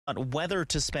whether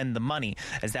to spend the money,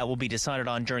 as that will be decided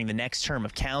on during the next term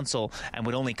of council and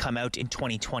would only come out in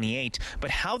 2028, but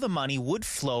how the money would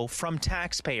flow from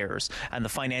taxpayers and the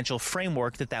financial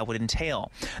framework that would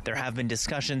entail. There have been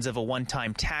discussions of a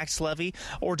one-time tax levy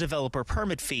or developer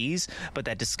permit fees, but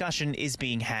that discussion is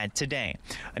being had today.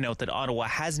 I note that Ottawa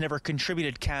has never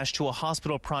contributed cash to a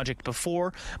hospital project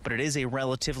before, but it is a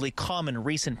relatively common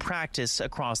recent practice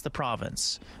across the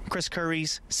province. Chris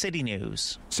Curry's City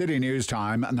News. City News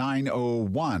time,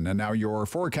 9:01. And now your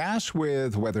forecast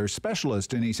with weather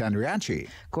specialist Denise Andriachi.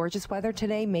 Gorgeous weather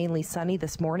today, mainly sunny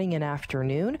this morning and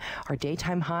afternoon. Our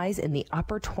daytime highs in the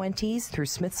upper 20s through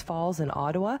Smiths Falls and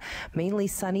Ottawa. Mainly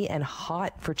sunny and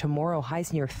hot for tomorrow,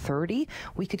 highs near 30.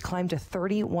 We could climb to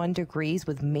 31 degrees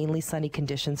with mainly sunny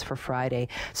conditions for Friday.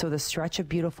 So the stretch of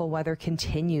beautiful weather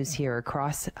continues here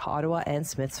across Ottawa and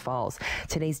Smiths Falls.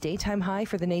 Today's daytime high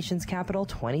for the nation's capital,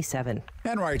 27.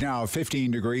 And right now,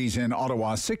 15 degrees in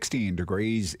Ottawa, 16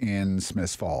 degrees in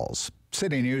Smiths Falls.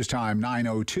 City News time,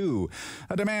 9:02.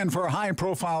 A demand for a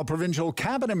high-profile provincial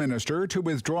cabinet minister to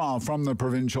withdraw from the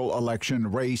provincial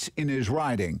election race in his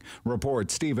riding.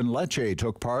 Reports Stephen Lecce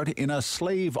took part in a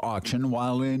slave auction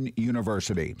while in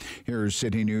university. Here's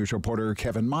City News reporter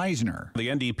Kevin Meisner. The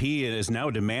NDP is now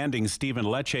demanding Stephen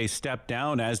Lecce step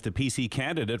down as the PC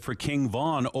candidate for King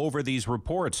Vaughan over these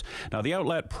reports. Now, the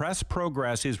outlet Press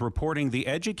Progress is reporting the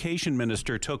education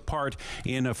minister took part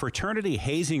in a fraternity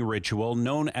hazing ritual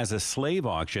known as a slave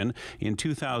auction in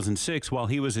 2006 while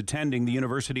he was attending the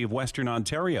University of Western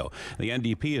Ontario. The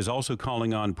NDP is also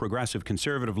calling on Progressive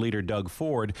Conservative leader Doug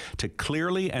Ford to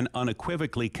clearly and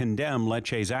unequivocally condemn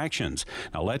Lecce's actions.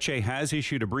 Now, Lecce has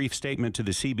issued a brief statement to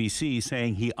the CBC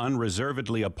saying he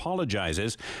unreservedly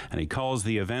apologizes and he calls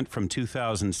the event from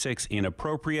 2006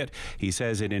 inappropriate. He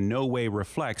says it in no way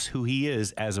reflects who he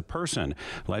is as a person.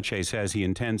 Lecce says he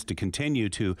intends to continue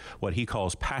to what he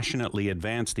calls passionately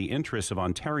advance the interests of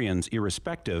Ontarians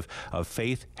irrespective of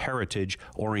faith, heritage,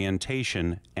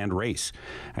 orientation, and race.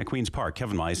 At Queen's Park,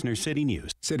 Kevin Meisner, City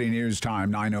News. City News time,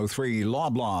 9:03.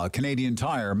 Loblaw, Canadian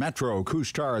Tire, Metro,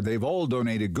 Couche-Tard, they've all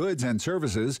donated goods and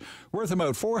services worth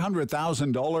about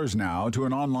 $400,000 now to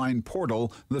an online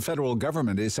portal the federal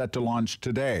government is set to launch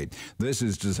today. This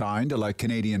is designed to let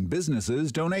Canadian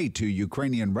businesses donate to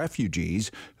Ukrainian refugees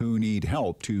who need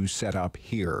help to set up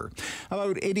here.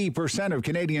 About 80% of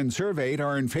Canadians surveyed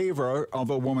are in favor of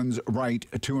a woman's right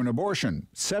to an abortion.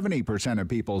 70% of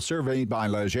people surveyed by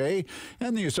Leger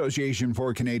and the Association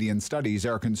for Canadian Studies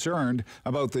are concerned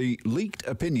about the leaked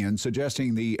opinion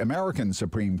suggesting the American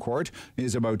Supreme Court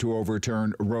is about to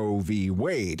overturn Roe v.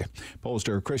 Wade.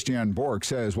 Pollster Christian Bork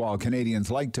says while Canadians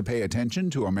like to pay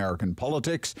attention to American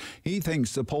politics, he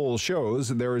thinks the poll shows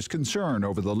there is concern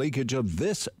over the leakage of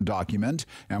this document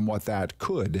and what that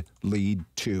could lead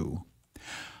to.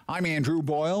 I'm Andrew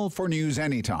Boyle for News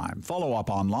Anytime. Follow up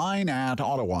online at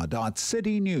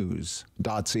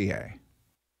ottawa.citynews.ca.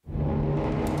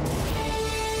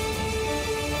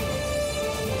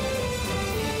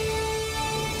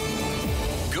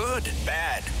 Good,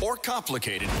 bad, or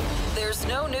complicated. There's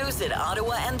no news in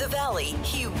Ottawa and the Valley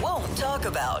he won't talk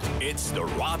about. It's the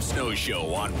Rob Snow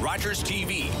Show on Rogers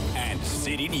TV and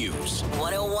City News.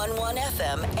 101.1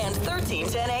 FM and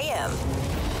 1310 AM.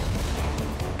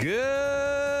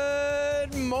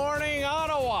 Good morning,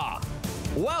 Ottawa.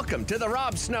 Welcome to the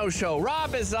Rob Snow Show.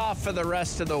 Rob is off for the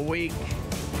rest of the week.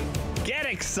 Get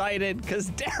excited because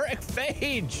Derick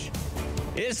Fage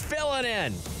is filling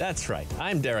in. That's right.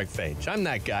 I'm Derick Fage. I'm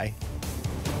that guy.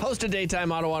 Host of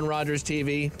Daytime Ottawa on Rogers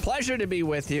TV. Pleasure to be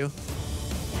with you.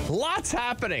 Lots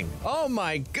happening. Oh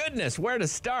my goodness, where to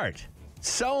start?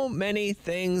 So many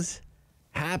things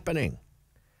happening.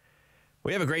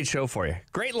 We have a great show for you.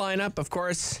 Great lineup, of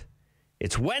course.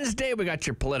 It's Wednesday. We got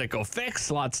your political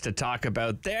fix. Lots to talk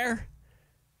about there.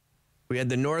 We had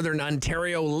the Northern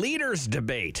Ontario Leaders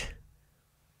Debate.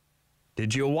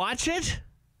 Did you watch it?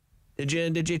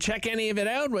 Did you check any of it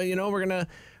out? Well, you know, we're gonna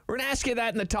ask you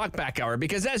that in the Talkback Hour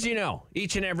because, as you know,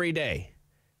 each and every day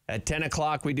at 10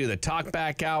 o'clock we do the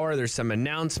Talkback Hour. There's some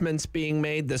announcements being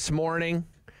made this morning.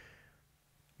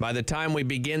 By the time we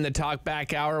begin the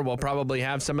Talkback Hour, we'll probably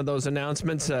have some of those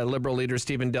announcements. Liberal leader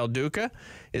Stephen Del Duca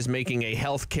is making a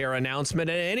health care announcement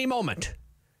at any moment.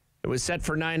 It was set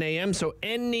for 9 a.m., so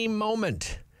any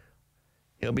moment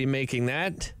he'll be making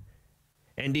that.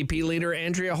 NDP leader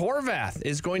Andrea Horwath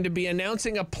is going to be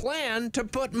announcing a plan to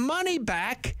put money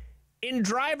back in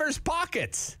drivers'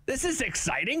 pockets. This is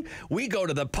exciting. We go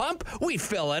to the pump, we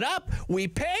fill it up, we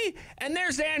pay, and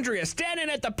there's Andrea standing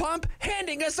at the pump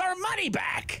handing us our money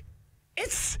back.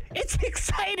 It's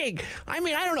exciting. I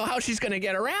mean, I don't know how she's going to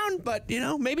get around, but, you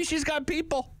know, maybe she's got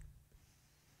people.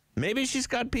 Maybe she's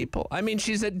got people. I mean,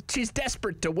 she's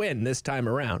desperate to win this time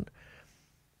around.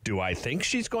 Do I think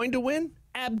she's going to win?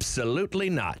 Absolutely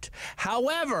not.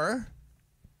 However,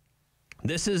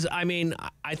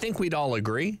 I think we'd all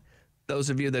agree, those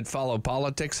of you that follow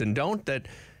politics and don't, that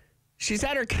she's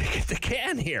had her kick at the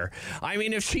can here. I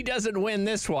mean, if she doesn't win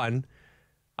this one,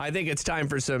 I think it's time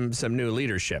for some new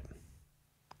leadership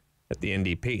at the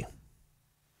NDP.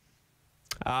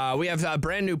 We have a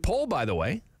brand new poll, by the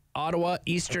way. Ottawa,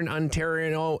 Eastern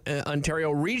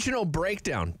Ontario regional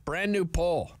breakdown. Brand new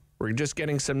poll. We're just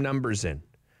getting some numbers in.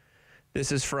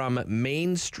 This is from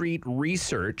Main Street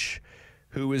Research,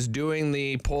 who is doing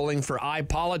the polling for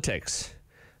iPolitics.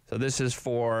 So this is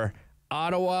for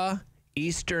Ottawa,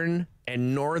 Eastern,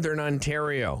 and Northern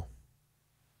Ontario.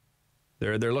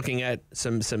 They're looking at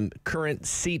some current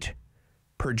seat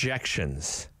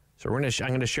projections. So I'm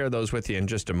going to share those with you in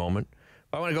just a moment.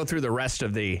 I want to go through the rest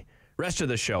of the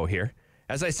show here.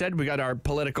 As I said, we got our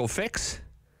political fix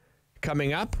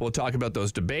coming up. We'll talk about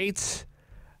those debates.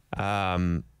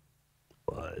 Stephen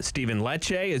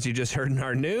Lecce, as you just heard in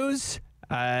our news,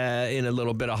 in a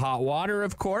little bit of hot water,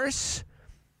 of course.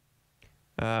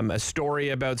 A story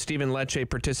about Stephen Lecce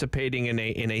participating in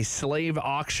a slave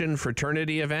auction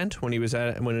fraternity event when he was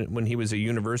when he was a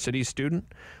university student.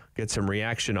 Get some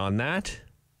reaction on that.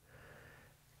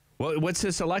 Well, what's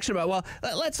this election about? Well,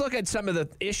 let's look at some of the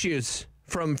issues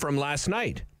from last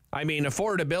night. I mean,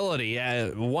 affordability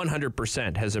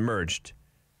 100% has emerged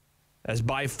as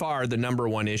by far the number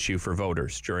one issue for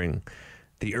voters during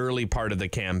the early part of the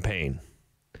campaign.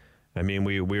 I mean,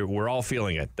 we're all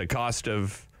feeling it. The cost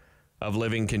of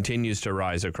living continues to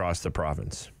rise across the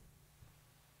province.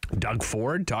 Doug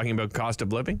Ford, talking about cost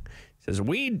of living, says,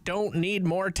 we don't need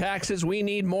more taxes. We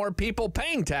need more people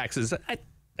paying taxes.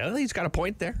 He's got a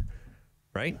point there,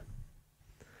 right?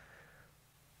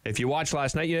 If you watched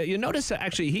last night, you notice that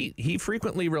actually he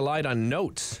frequently relied on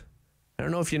notes. I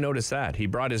don't know if you noticed that. He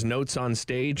brought his notes on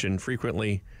stage and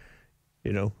frequently,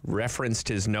 referenced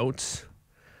his notes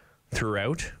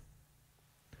throughout.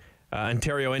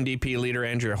 Ontario NDP leader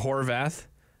Andrea Horwath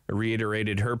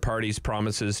reiterated her party's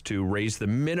promises to raise the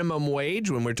minimum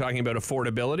wage when we're talking about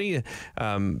affordability.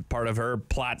 Part of her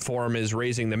platform is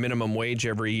raising the minimum wage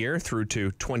every year through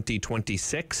to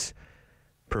 2026,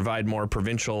 provide more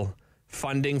provincial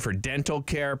funding for dental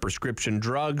care, prescription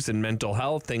drugs, and mental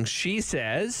health, things she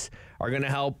says are going to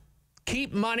help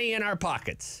keep money in our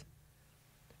pockets.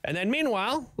 And then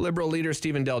meanwhile, Liberal leader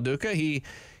Stephen Del Duca, he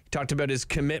talked about his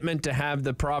commitment to have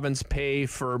the province pay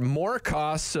for more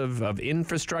costs of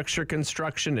infrastructure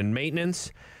construction and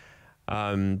maintenance,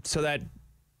 so that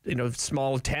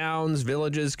small towns,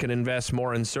 villages can invest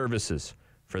more in services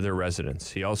for their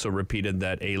residents. He also repeated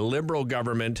that a Liberal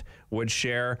government would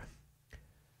share,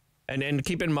 and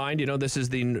keep in mind, this is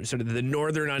the sort of the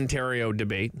Northern Ontario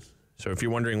debate. So if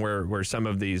you're wondering where some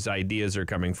of these ideas are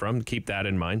coming from, keep that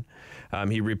in mind.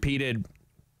 He repeated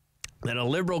that a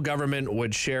Liberal government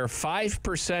would share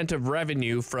 5% of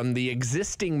revenue from the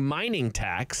existing mining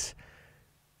tax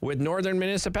with northern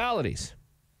municipalities.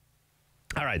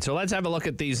 All right, so let's have a look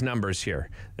at these numbers here.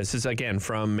 This is, again,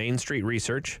 from Main Street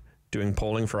Research, doing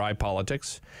polling for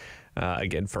iPolitics.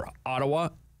 Again, for Ottawa,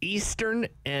 Eastern,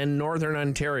 and Northern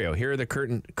Ontario. Here are the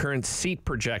current seat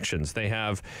projections. They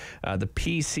have the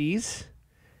PCs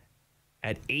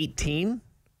at 18.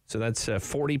 So that's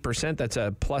 40%. That's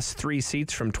a plus 3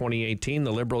 seats from 2018.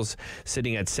 The Liberals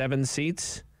sitting at 7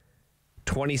 seats.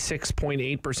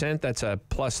 26.8%. That's a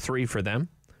plus 3 for them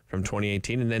from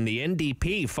 2018. And then the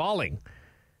NDP falling.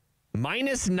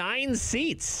 Minus 9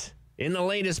 seats in the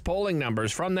latest polling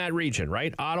numbers from that region,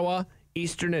 right? Ottawa,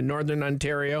 Eastern, and Northern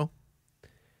Ontario.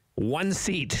 1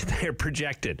 seat they're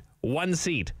projected. 1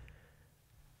 seat.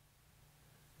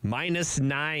 Minus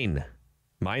 9.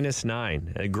 Minus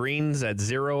 9. Greens at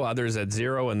 0, others at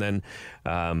 0, and then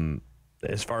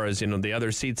as far as the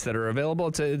other seats that are available,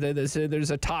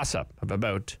 there's a toss-up of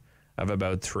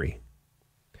about 3.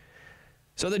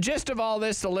 So the gist of all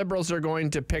this, the Liberals are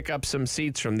going to pick up some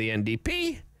seats from the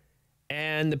NDP,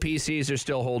 and the PCs are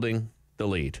still holding the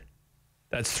lead.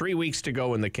 That's 3 weeks to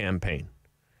go in the campaign.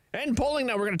 And polling,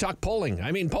 now we're going to talk polling.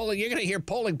 I mean, polling, you're going to hear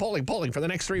polling for the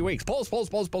next 3 weeks. Polls.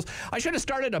 I should have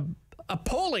started a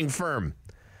polling firm.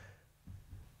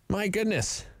 My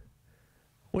goodness.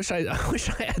 I wish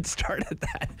I had started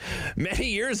that many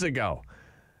years ago.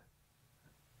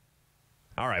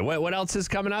 All right, what else is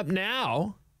coming up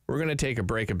now? We're going to take a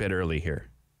break a bit early here,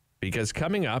 because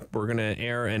coming up, we're going to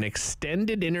air an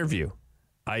extended interview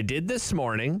I did this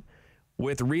morning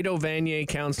with Rideau Vanier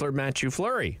Councillor Mathieu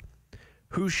Fleury,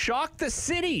 who shocked the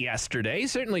city yesterday,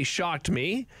 certainly shocked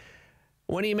me,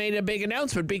 when he made a big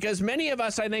announcement, because many of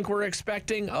us, I think, were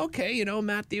expecting, okay, you know,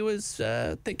 Mathieu was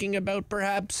thinking about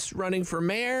perhaps running for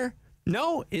mayor.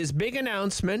 No, his big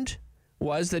announcement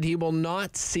was that he will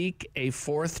not seek a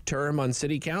fourth term on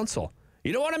city council.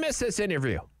 You don't want to miss this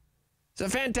interview. It's a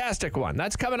fantastic one.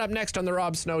 That's coming up next on The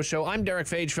Rob Snow Show. I'm Derick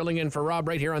Fage, filling in for Rob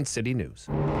right here on City News.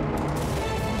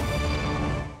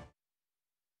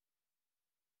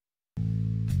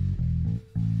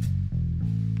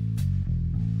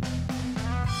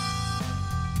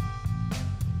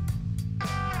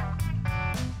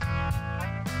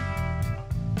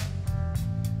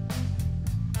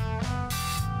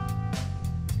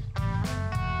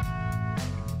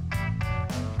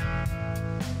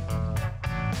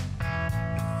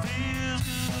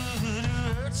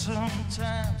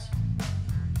 Sometimes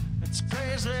it's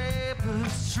crazy, but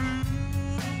it's true.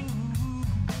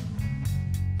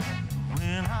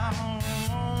 When I'm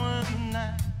alone at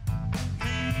night,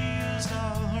 feels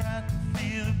alright to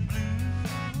feel the blue.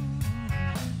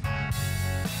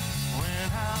 When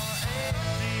I'm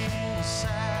empty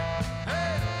inside,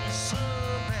 hurts so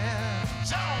bad,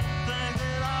 don't think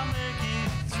that I'll make it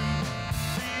through.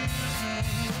 Feels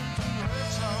good to hurt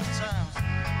sometimes.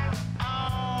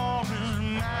 Always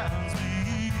reminds me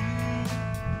of you.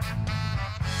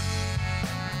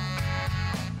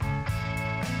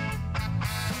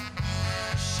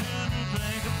 Shouldn't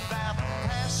think about the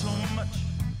past so much.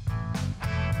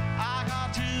 I got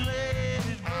to let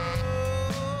it go.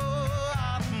 I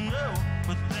don't know,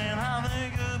 but then I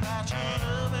think about your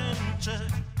love and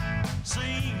touch.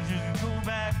 Seem to go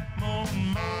back more and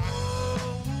more.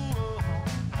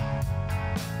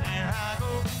 And I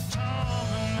go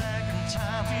tumbling back in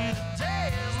time for the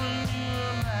days when you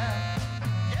were mine.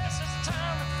 Yes, it's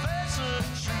time to face the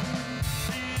truth.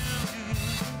 Feel good,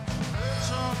 hurt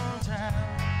sometimes.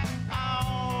 I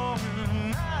always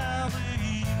remind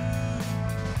you.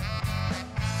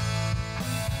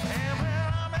 And when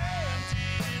I'm empty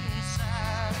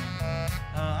inside,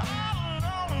 all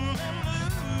alone and blue.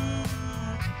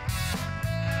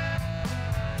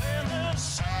 When the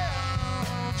sun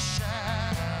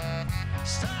shines,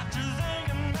 start to think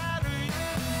about you.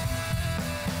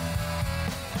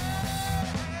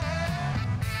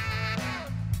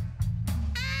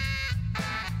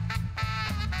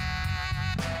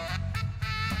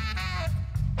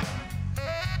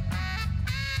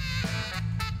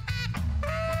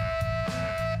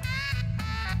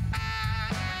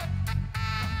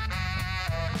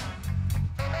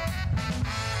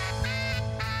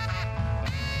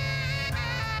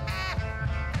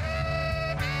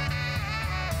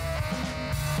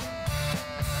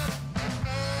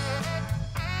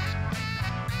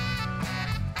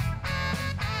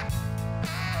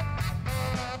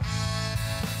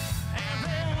 And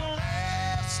then the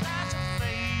light starts to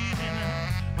fade in,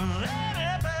 but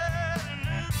anybody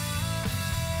knew.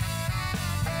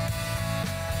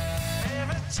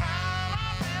 Every time I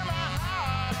feel my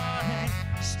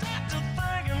heart start to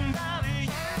thinking about you.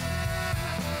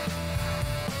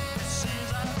 It seems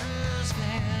I just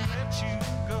can't let you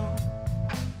go.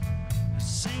 It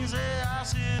seems that I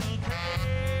still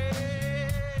care.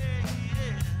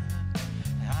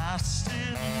 I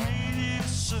still need you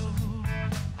so.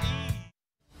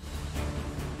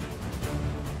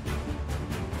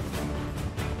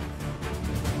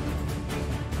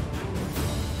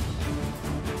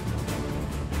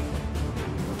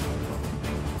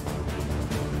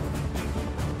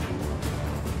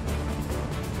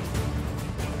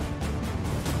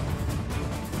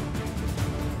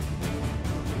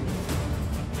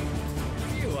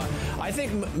 I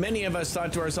think many of us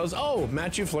thought to ourselves, oh,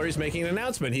 Mathieu Fleury's making an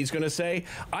announcement. He's going to say,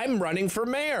 I'm running for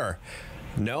mayor.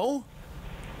 No.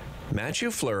 Mathieu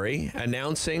Fleury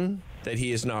announcing that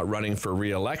he is not running for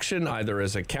re-election, either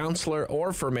as a councillor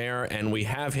or for mayor, and we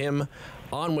have him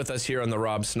on with us here on the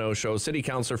Rob Snow Show, City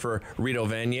Councillor for Rideau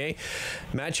Vanier.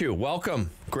 Mathieu, welcome.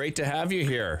 Great to have you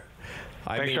here.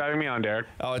 Thanks for having me on, Derick.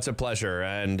 Oh, it's a pleasure,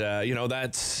 and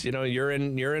that's you're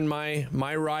in my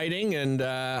riding, and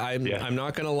I'm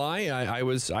not going to lie, I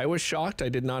was shocked. I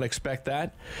did not expect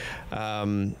that.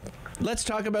 Let's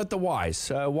talk about the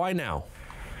whys. Why now?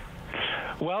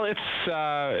 Well, it's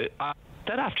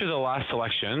that after the last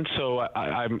election, so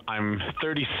I'm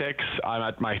 36. I'm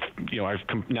at my,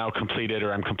 I'm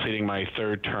completing my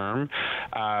third term.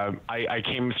 I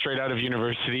came straight out of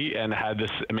university and had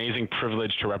this amazing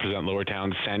privilege to represent Lower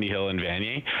Towns, Sandy Hill, and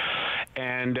Vanier.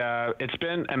 And it's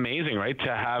been amazing, right,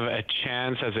 to have a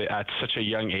chance at such a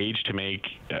young age to make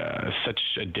such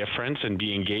a difference and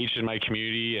be engaged in my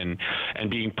community and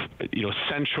being,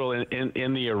 central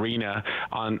in the arena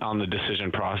on the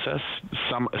decision process.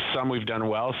 Some we've done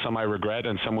well, some I regret,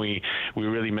 and some we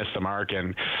really missed the mark.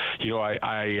 And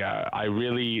I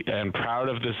really am proud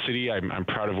of this city. I'm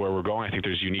proud of where we're going. I think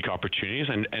there's unique opportunities.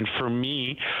 And for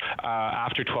me,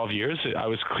 after 12 years, I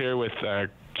was clear with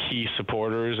key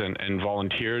supporters and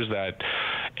volunteers that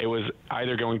it was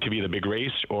either going to be the big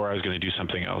race or I was going to do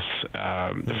something else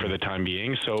for the time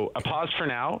being. So a pause for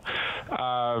now.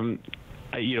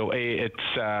 It's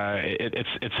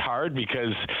hard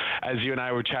because, as you and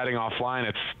I were chatting offline,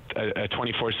 it's a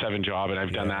 24/7 job, and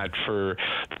I've done that for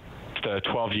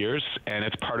 12 years, and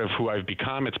it's part of who I've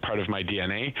become. It's part of my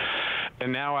DNA.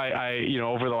 And now I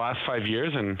over the last 5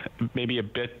 years, and maybe a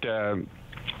bit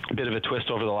of a twist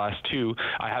over the last 2,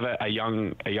 I have a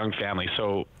young family,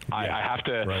 so I have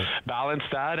to balance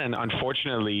that, and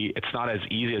unfortunately it's not as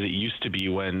easy as it used to be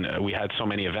when we had so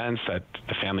many events that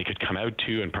the family could come out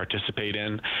to and participate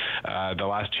in. The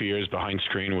last 2 years behind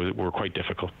screen were quite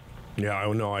difficult.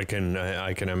 Yeah, no, I can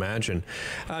imagine.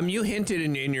 You hinted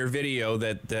in your video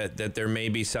that there may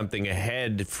be something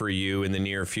ahead for you in the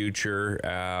near future.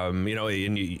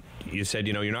 And you said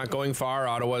you're not going far.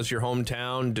 Ottawa's your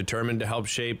hometown, determined to help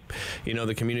shape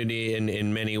the community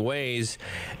in many ways.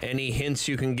 Any hints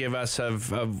you can give us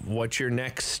of what your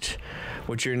next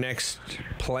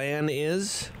plan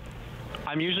is?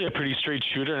 I'm usually a pretty straight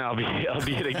shooter, and I'll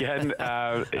be it again.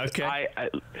 Okay.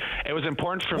 It was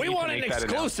important for me to make that announcement. We want an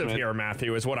exclusive here,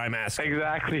 Mathieu, is what I'm asking.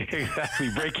 Exactly.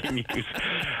 Breaking news.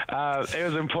 It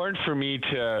was important for me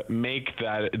to make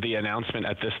the announcement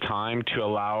at this time to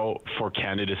allow for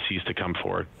candidacies to come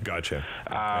forward. Gotcha.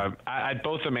 At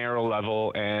both the mayoral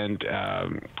level and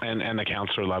the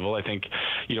councillor level, I think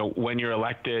when you're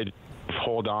elected,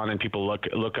 hold on and people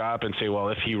look up and say, well,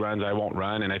 if he runs, I won't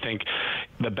run. And I think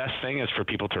the best thing is for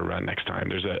people to run next time.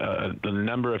 There's a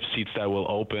number of seats that will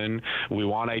open. We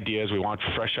want ideas. We want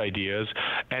fresh ideas.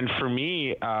 And for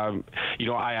me, I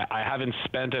haven't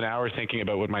spent an hour thinking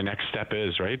about what my next step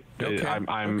is, right? Okay.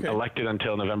 I'm elected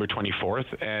until November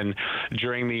 24th. And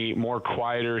during the more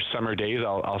quieter summer days,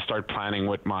 I'll start planning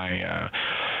what my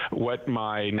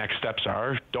next steps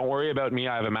are. Don't worry about me.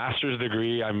 I have a master's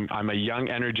degree. I'm a young,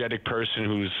 energetic person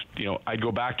who's, I'd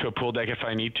go back to a pool deck if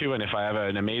I need to, and if I have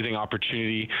an amazing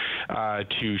opportunity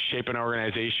to shape an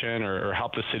organization or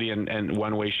help the city in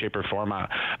one way, shape, or form,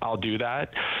 I'll do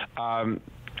that.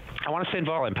 I want to stay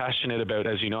involved. I'm passionate about,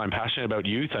 as you know, I'm passionate about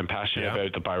youth. I'm passionate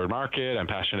about the Byward Market. I'm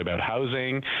passionate about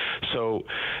housing. So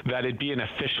that it'd be an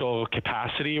official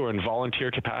capacity or in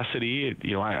volunteer capacity,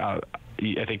 I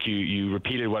think you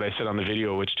repeated what I said on the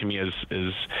video, which to me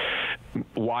is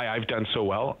why I've done so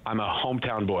well. I'm a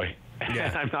hometown boy.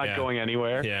 Yeah. I'm not going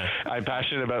anywhere. Yeah. I'm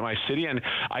passionate about my city, and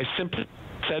I simply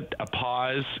said a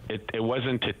pause. It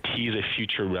wasn't to tease a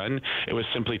future run. It was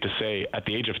simply to say, at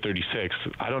the age of 36,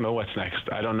 I don't know what's next.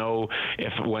 I don't know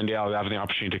if one day I'll have the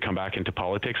opportunity to come back into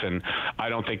politics, and I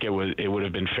don't think it would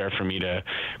have been fair for me to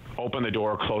open the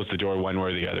door, close the door one way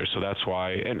or the other. So that's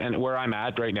why, and where I'm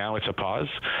at right now, it's a pause.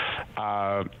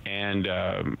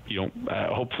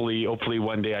 Hopefully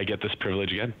one day I get this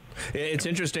privilege again. It's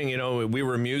interesting, we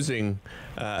were musing,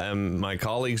 my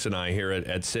colleagues and I here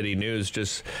at City News,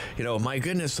 just, my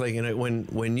goodness,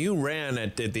 when you ran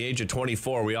at the age of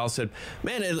 24, we all said,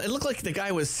 man, it looked like the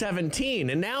guy was 17,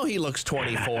 and now he looks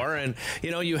 24, and,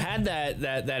 you had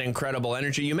that incredible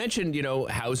energy. You mentioned,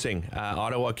 housing,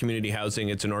 Ottawa Community Housing.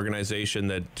 It's an organization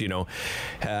that,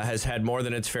 has had more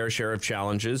than its fair share of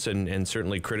challenges and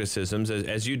certainly criticisms.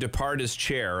 As you depart as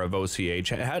chair of OCH,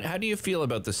 how do you feel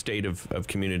about the state of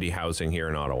community housing here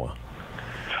in Ottawa?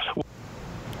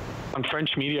 On French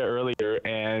media earlier,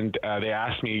 and they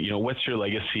asked me, what's your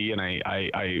legacy? And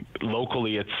I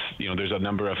locally, it's, there's a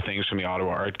number of things from the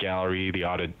Ottawa Art Gallery, the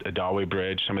Ottawa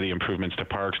Bridge, some of the improvements to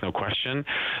parks, no question.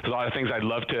 There's a lot of things I'd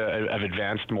love to have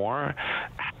advanced more.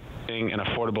 And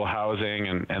affordable housing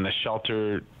and the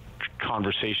shelter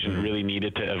conversation really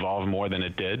needed to evolve more than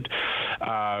it did.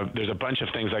 There's a bunch of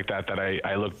things like that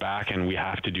I look back, and we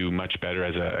have to do much better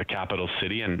as a capital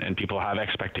city, and people have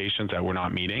expectations that we're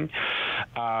not meeting.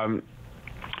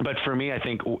 But for me, I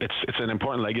think it's an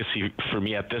important legacy for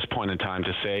me at this point in time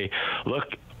to say, look,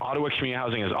 Ottawa Community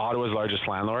Housing is Ottawa's largest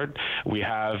landlord. We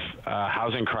have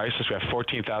housing crisis. We have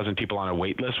 14,000 people on a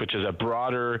wait list, which is a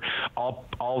broader,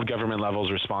 all government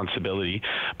levels responsibility.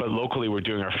 But locally, we're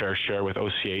doing our fair share with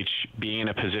OCH being in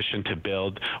a position to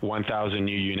build 1,000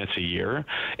 new units a year.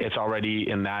 It's already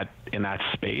in that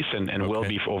space and will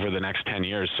be over the next 10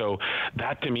 years. So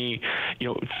that, to me,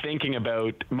 thinking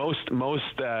about most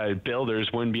builders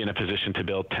wouldn't be in a position to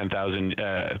build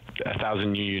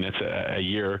 1,000 new units a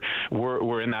year.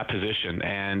 We're in that position,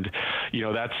 and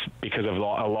that's because of a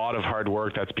lot of hard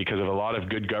work. That's because of a lot of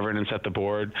good governance at the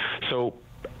board. So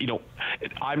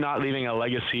I'm not leaving a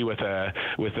legacy with a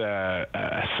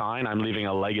sign. I'm leaving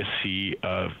a legacy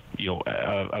of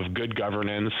good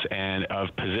governance and of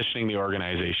positioning the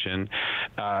organization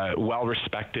well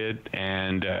respected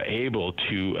and able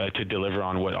to deliver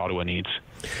on what Ottawa needs.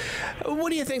 What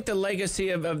do you think the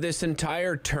legacy of this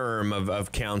entire term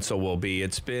of council will be?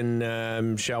 It's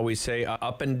been, shall we say,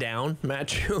 up and down,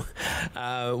 Mathieu.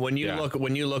 When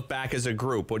you look back as a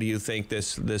group, what do you think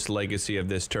this legacy of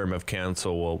this term of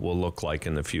council will look like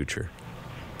in the future?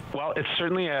 Well, it's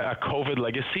certainly a COVID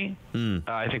legacy.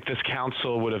 I think this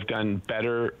council would have done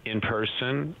better in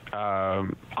person.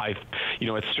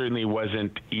 It certainly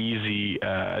wasn't easy,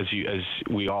 as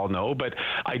we all know. But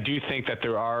I do think that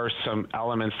there are some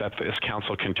elements that this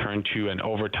council can turn to, and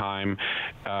over time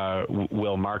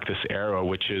will mark this era,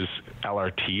 which is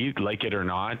LRT. Like it or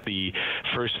not, the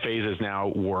first phase is now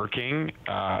working.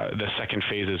 The second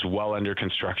phase is well under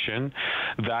construction.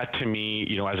 That, to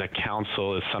me, as a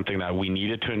council, is something that we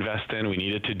needed to invest in, we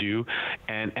needed to do,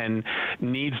 and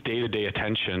needs day-to-day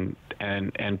attention.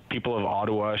 And people of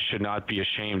Ottawa should not be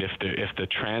ashamed if the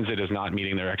transit is not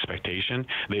meeting their expectation.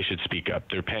 They should speak up.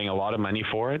 They're paying a lot of money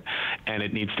for it, and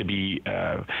it needs to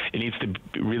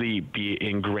really be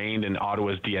ingrained in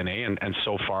Ottawa's DNA. And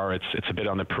so far, it's a bit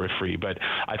on the periphery. But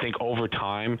I think over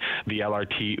time, the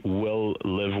LRT will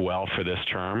live well for this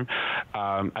term.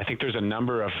 I think there's a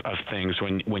number of things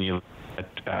when you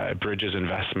at bridges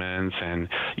investments, and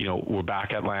we're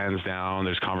back at Lansdowne.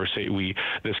 There's conversation.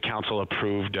 This council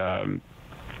approved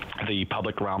the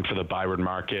public realm for the Byward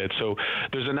Market. So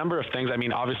there's a number of things. I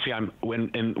mean, obviously,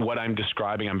 in what I'm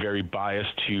describing, I'm very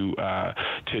biased to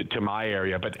my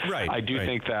area, but I do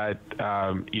think that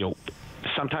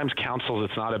sometimes councils,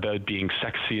 it's not about being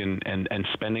sexy and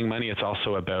spending money. It's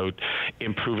also about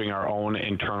improving our own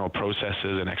internal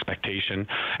processes and expectation.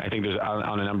 I think there's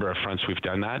on a number of fronts we've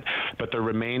done that, but there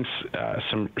remains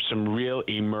some real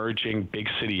emerging big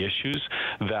city issues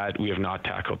that we have not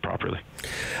tackled properly.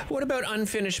 What about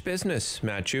unfinished business,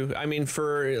 Mathieu? I mean,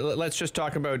 let's just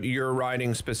talk about your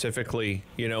riding specifically.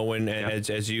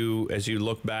 As you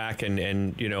look back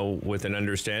and with an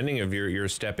understanding of your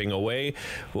stepping away,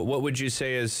 what would you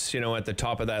say is at the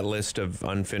top of that list of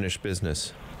unfinished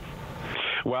business?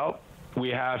 Well, we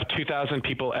have 2,000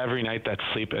 people every night that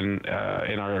sleep in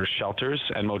our shelters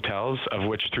and motels, of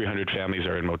which 300 families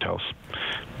are in motels.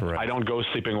 Right. I don't go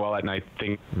sleeping well at night.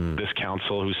 Think this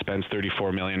council, who spends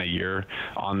 $34 million a year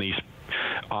on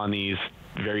these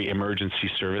very emergency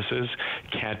services,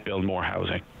 can't build more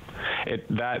housing.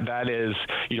 That is,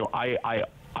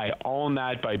 I own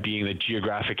that by being the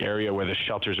geographic area where the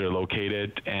shelters are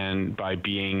located, and by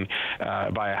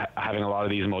having a lot of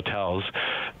these motels.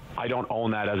 I don't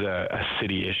own that as a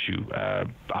city issue.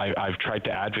 I've tried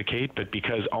to advocate, but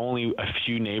because only a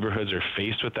few neighborhoods are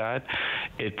faced with that,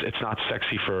 it's not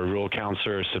sexy for a rural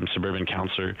councillor or some suburban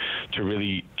councillor to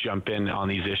really jump in on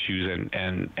these issues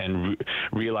and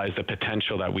realize the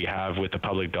potential that we have with the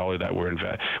public dollar that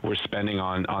we're spending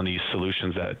on these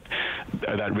solutions that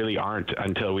really aren't,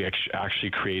 until we actually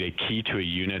create a key to a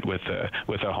unit with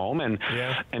a home. And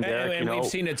Derick, we've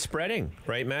seen it spreading,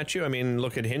 right, Mathieu? I mean,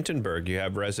 look at Hintonburg. You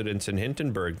have residents in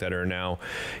Hintonburg that are now,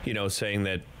 saying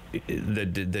that the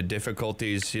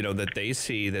difficulties, that they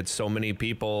see, that so many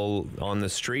people on the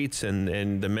streets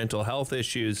and the mental health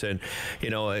issues, and,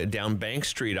 down Bank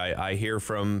Street, I hear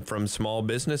from small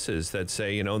businesses that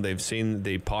say, they've seen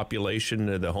the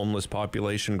population, the homeless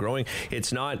population growing.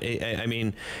 It's not, I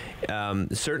mean,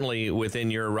 certainly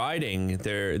within your riding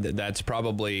there, that's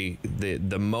probably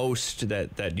the most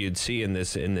that you'd see in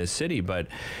this city, but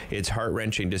it's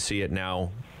heart-wrenching to see it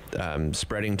now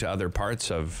spreading to other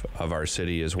parts of our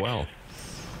city as well.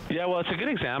 Yeah, well, it's a good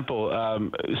example.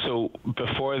 So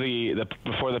before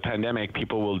the pandemic,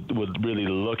 people would really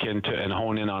look into and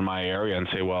hone in on my area and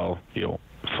say, well,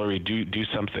 Fleury, do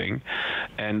something.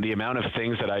 And the amount of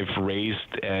things that I've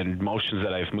raised and motions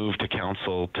that I've moved to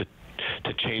council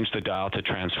to change the dial, to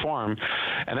transform.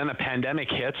 And then the pandemic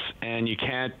hits, and you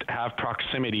can't have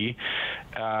proximity,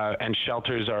 and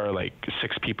shelters are like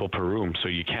 6 people per room, so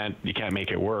you can't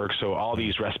make it work. So all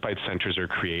these respite centers are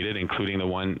created, including the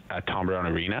one at Tom Brown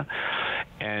Arena.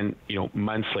 And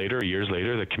months later, years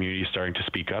later, the community is starting to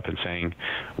speak up and saying,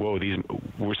 "Whoa,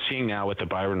 we're seeing now what the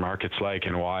Byron market's like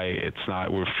and why it's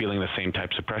not. We're feeling the same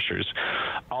types of pressures."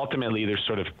 Ultimately, there's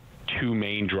sort of 2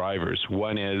 main drivers.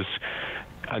 One is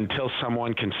until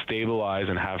someone can stabilize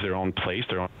and have their own place,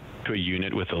 their own to a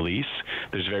unit with a lease,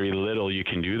 there's very little you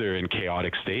can do. They're in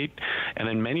chaotic state. And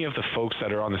then many of the folks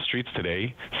that are on the streets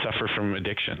today suffer from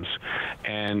addictions.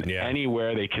 And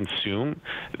anywhere they consume,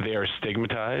 they are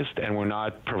stigmatized, and we're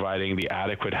not providing the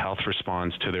adequate health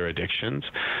response to their addictions.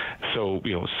 So,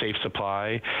 Safe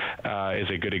Supply is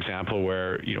a good example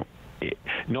where,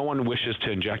 no one wishes to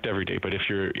inject every day, but if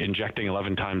you're injecting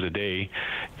 11 times a day,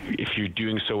 if you're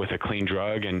doing so with a clean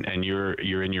drug and you're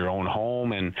in your own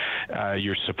home and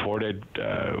you're supported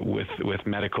with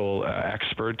medical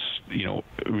experts,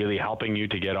 really helping you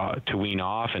to wean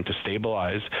off and to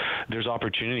stabilize, there's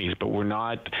opportunities. But we're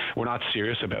not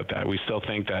serious about that. We still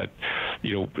think that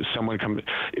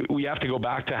we have to go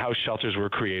back to how shelters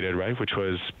were created, right? Which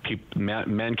was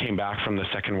men came back from the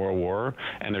Second World War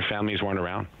and their families weren't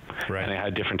around. Right. And they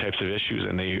had different types of issues,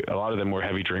 and a lot of them were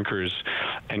heavy drinkers.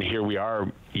 And here we are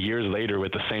years later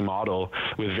with the same model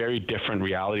with very different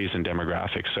realities and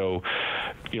demographics. So,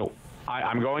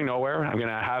 I'm going nowhere. I'm going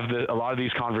to have a lot of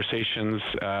these conversations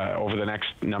over the next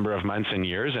number of months and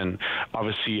years. And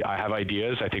obviously, I have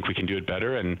ideas. I think we can do it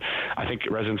better. And I think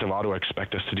residents of Ottawa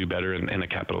expect us to do better in the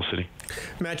capital city.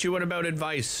 Mathieu, what about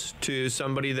advice to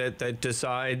somebody that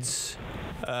decides,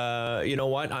 I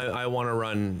want to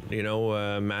run,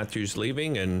 Matthew's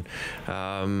leaving, and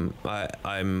I'm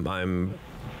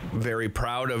very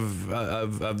proud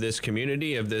of this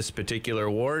community, of this particular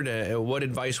ward. What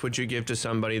advice would you give to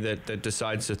somebody that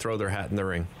decides to throw their hat in the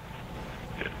ring?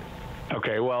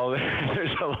 Okay, well,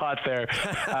 there's a lot there.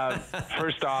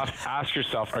 First off, ask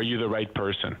yourself, are you the right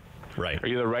person? Right. Are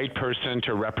you the right person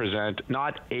to represent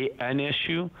not an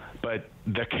issue, but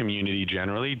the community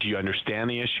generally? Do you understand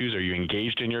the issues? Are you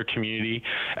engaged in your community?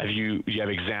 Do you have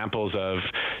examples of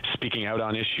speaking out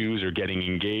on issues or getting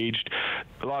engaged?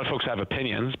 A lot of folks have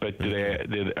opinions, but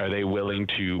are they willing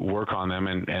to work on them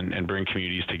and bring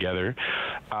communities together?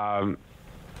 And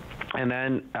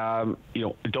then,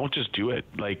 don't just do it.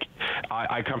 Like,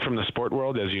 I come from the sport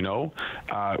world, as you know.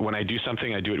 When I do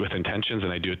something, I do it with intentions,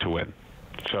 and I do it to win.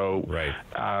 So,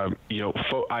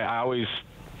 I always,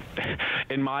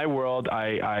 in my world,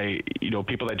 I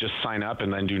people that just sign up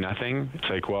and then do nothing, it's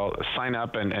like, well, sign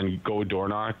up and go door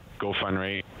knock, go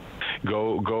fundraise,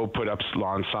 go put up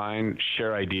lawn sign,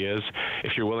 share ideas.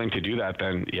 If you're willing to do that,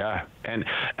 then yeah.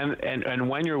 And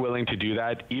when you're willing to do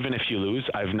that, even if you lose,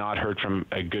 I've not heard from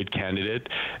a good candidate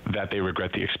that they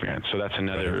regret the experience. So that's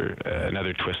another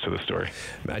twist to the story.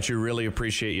 Mathieu, really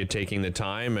appreciate you taking the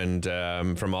time,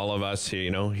 and from all of us,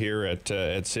 here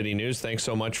at City News, thanks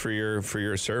so much for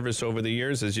your service over the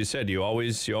years. As you said, you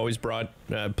always brought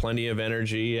plenty of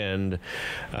energy, and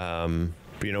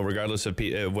regardless of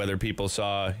whether people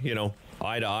saw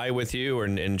eye to eye with you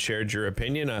and shared your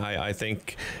opinion, I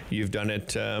think you've done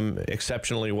it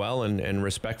exceptionally well and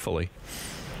respectfully.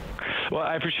 Well,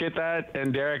 I appreciate that.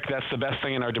 And Derick, that's the best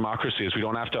thing in our democracy is we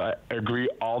don't have to agree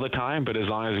all the time, but as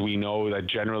long as we know that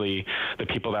generally the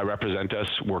people that represent us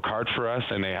work hard for us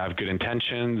and they have good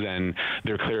intentions and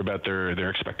they're clear about their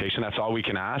expectation, that's all we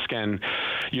can ask. And,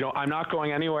 I'm not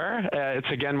going anywhere. It's,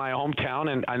 again, my hometown,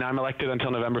 and I'm elected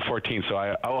until November 14th.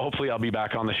 So hopefully I'll be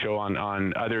back on the show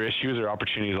on other issues or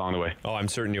opportunities along the way. Oh, I'm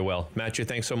certain you will. Mathieu,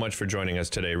 thanks so much for joining us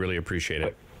today. Really appreciate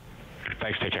it.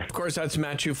 Thanks. Take care. Of course, that's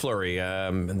Mathieu Fleury.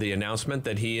 The announcement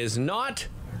that he is not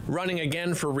running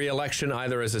again for re-election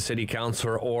either as a city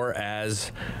councillor or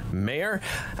as mayor.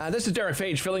 This is Derick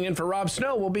Fage filling in for Rob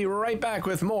Snow. We'll be right back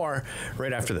with more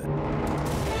right after this.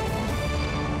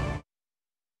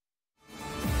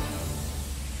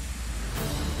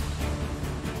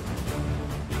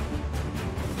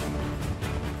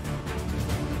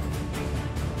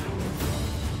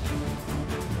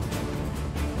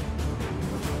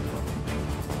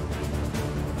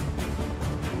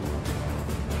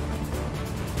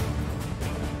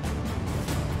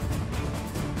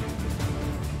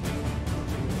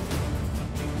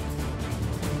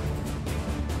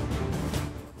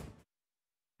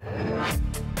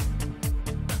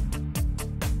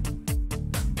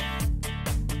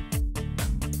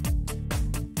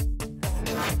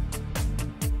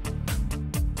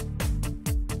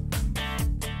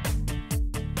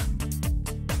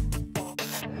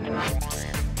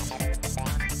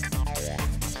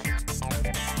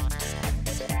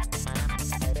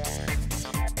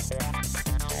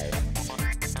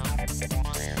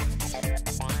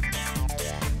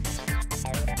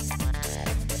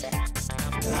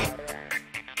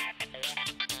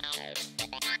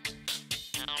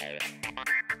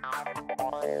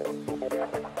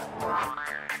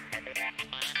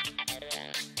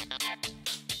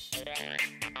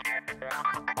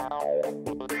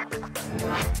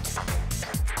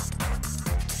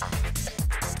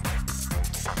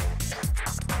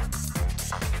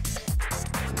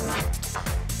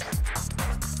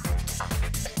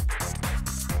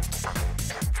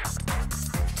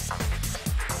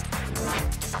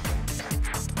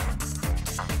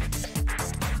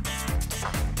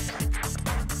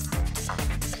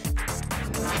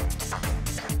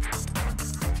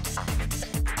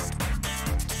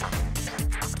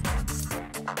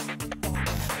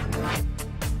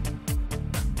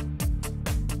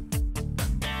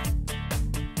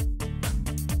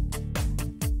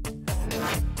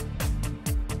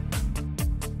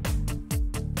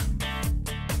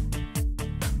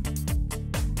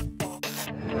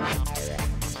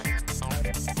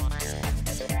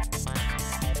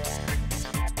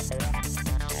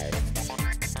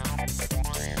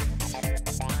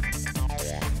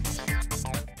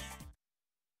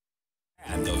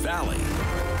 And the Valley.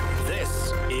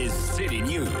 This is City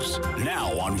News,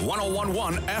 now on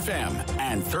 101.1 FM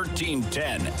and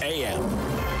 1310 AM.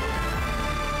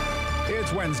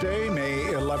 It's Wednesday,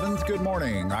 May 11th. Good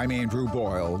morning. I'm Andrew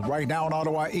Boyle. Right now in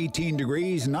Ottawa, 18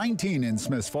 degrees, 19 in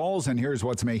Smiths Falls, and here's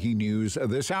what's making news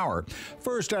this hour.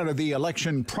 First out of the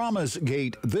election promise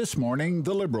gate this morning,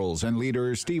 the Liberals and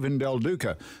leader Stephen Del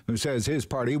Duca, who says his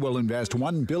party will invest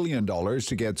 $1 billion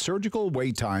to get surgical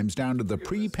wait times down to the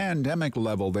pre-pandemic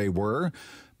level they were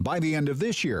by the end of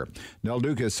this year. Del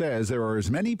Duca says there are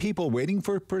as many people waiting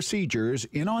for procedures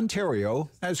in Ontario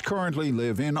as currently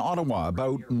live in Ottawa,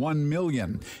 about 1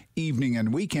 million. Evening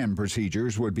and weekend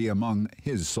procedures would be among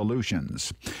his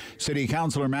solutions. City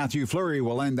Councillor Mathieu Fleury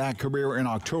will end that career in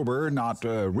October, not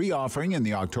re-offering in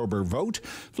the October vote.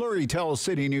 Fleury tells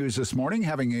City News this morning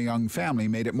having a young family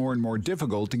made it more and more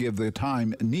difficult to give the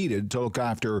time needed to look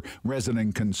after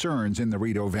resident concerns in the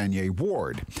Rideau Vanier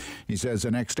ward. He says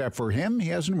the next step for him he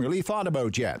hasn't really thought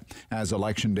about yet. As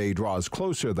Election Day draws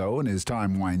closer, though, and his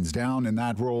time winds down in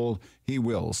that role, he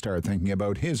will start thinking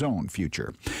about his own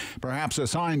future. Perhaps a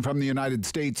sign from the United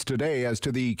States today as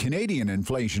to the Canadian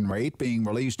inflation rate being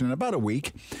released in about a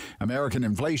week. American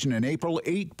inflation in April,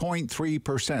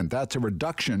 8.3%. That's a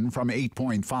reduction from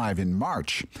 8.5% in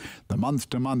March. The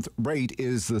month-to-month rate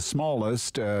is the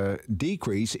smallest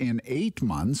decrease in 8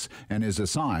 months and is a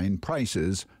sign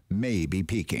prices may be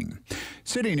peaking.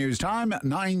 City News Time,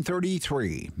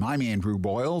 9:33. I'm Andrew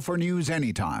Boyle for News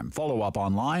Anytime. Follow up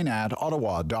online at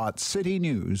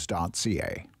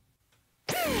ottawa.citynews.ca.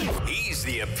 He's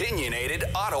the opinionated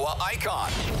Ottawa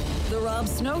icon. The Rob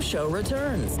Snow Show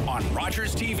returns On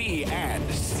Rogers TV and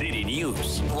City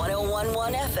News.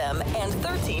 101.1 FM and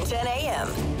 1310 AM.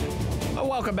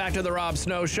 Welcome back to the Rob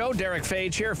Snow Show. Derick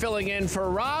Fage here, filling in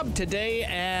for Rob today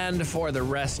and for the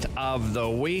rest of the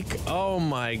week. Oh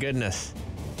my goodness.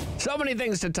 So many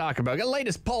things to talk about. Got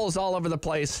latest polls all over the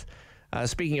place.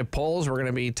 Speaking of polls, we're going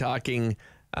to be talking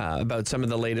about some of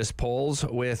the latest polls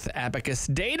with Abacus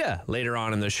Data later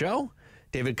on in the show.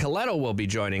 David Coletto will be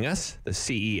joining us, the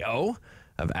CEO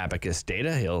of Abacus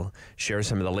Data. He'll share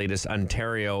some of the latest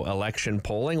Ontario election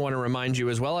polling. Want to remind you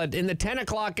as well, in the 10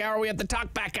 o'clock hour, we have the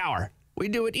Talk Back Hour. We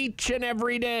do it each and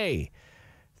every day.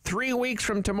 3 weeks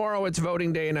from tomorrow, it's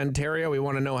voting day in Ontario. We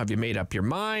want to know, have you made up your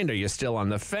mind? Are you still on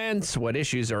the fence? What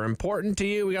issues are important to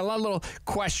you? We got a lot of little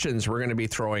questions we're going to be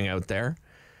throwing out there.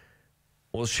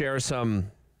 We'll share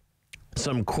some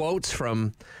quotes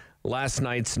from last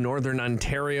night's Northern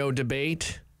Ontario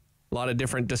debate. A lot of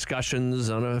different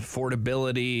discussions on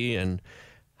affordability and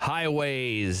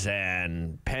highways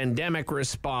and pandemic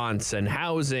response and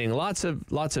housing. Lots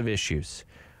of issues.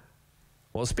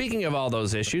 Well, speaking of all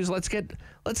those issues, let's get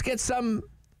some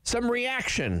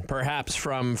reaction, perhaps,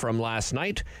 from last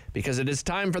night, because it is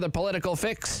time for the political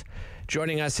fix.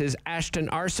 Joining us is Ashton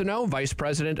Arsenault, Vice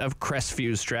President of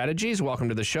Crestview Strategies. Welcome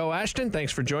to the show, Ashton.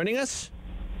 Thanks for joining us.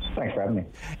 Thanks for having me.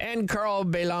 And Karl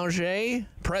Belanger,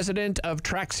 President of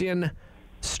Traxxion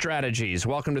Strategies.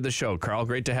 Welcome to the show, Karl.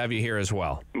 Great to have you here as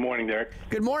well. Good morning, Derick.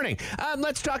 Good morning.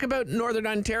 Let's talk about Northern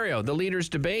Ontario, the leaders'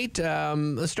 debate.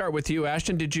 Let's start with you,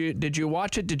 Ashton. Did you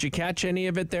watch it? Did you catch any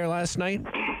of it there last night?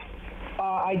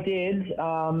 I did.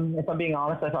 If I'm being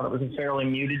honest, I thought it was a fairly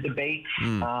muted debate.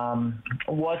 It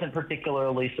wasn't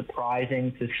particularly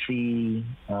surprising to see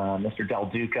Mr.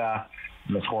 Del Duca,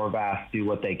 Ms. Horvath do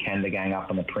what they can to gang up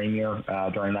on the Premier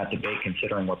during that debate,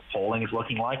 considering what polling is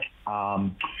looking like.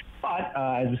 But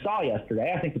as we saw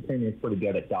yesterday, I think the Premier is pretty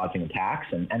good at dodging attacks.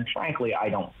 And frankly, I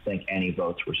don't think any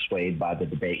votes were swayed by the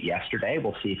debate yesterday.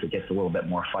 We'll see if it gets a little bit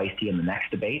more feisty in the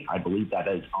next debate. I believe that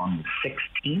is on the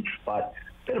 16th, but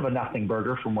bit of a nothing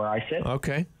burger from where I sit.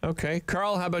 Okay.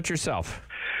 Karl, how about yourself?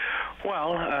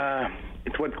 Well,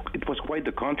 it was quite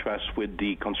the contrast with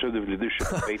the Conservative leadership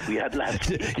debate we had last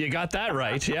week. You got that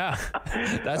right, yeah.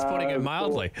 That's putting it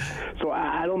mildly. So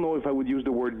I don't know if I would use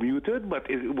the word muted, but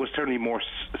it was certainly more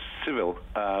civil.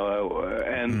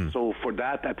 So for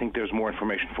that, I think there's more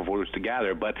information for voters to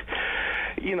gather. But,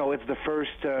 it's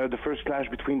the first clash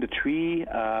between the three.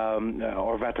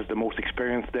 Horwath is the most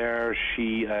experienced there.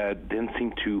 She didn't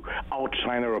seem to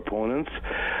outshine her opponents.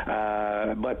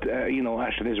 But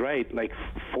Ashton is right. Like,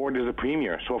 Ford is a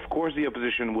premier, so of course the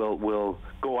opposition will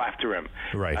go after him.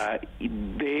 Right.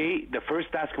 The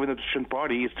first task of an opposition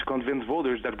party is to convince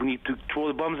voters that we need to throw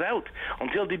the bums out.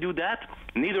 Until they do that,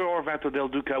 neither Horwath or Del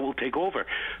Duca will take over.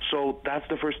 So that's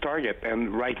the first target.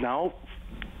 And right now,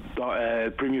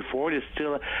 Premier Ford is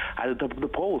still at the top of the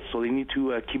polls, so they need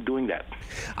to keep doing that.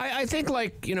 I think,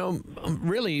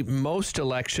 really most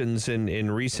elections in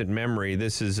recent memory,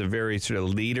 this is a very sort of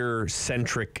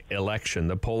leader-centric election.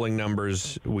 The polling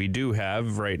numbers we do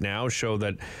have right now show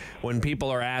that when people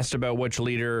are asked about which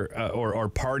leader or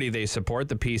party they support,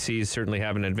 the PCs certainly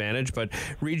have an advantage, but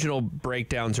regional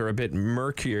breakdowns are a bit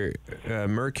murkier.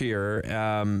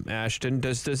 Ashton,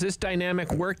 does this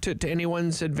dynamic work to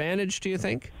anyone's advantage, do you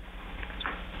think?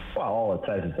 Well, all it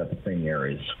says is that the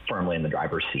premier is firmly in the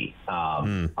driver's seat.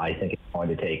 I think it's going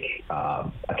to take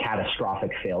a catastrophic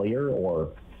failure or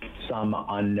some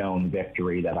unknown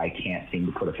victory that I can't seem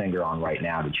to put a finger on right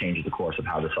now to change the course of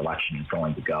how this election is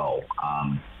going to go.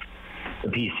 The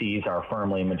PCs are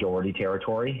firmly in majority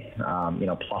territory,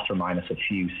 plus or minus a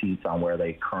few seats on where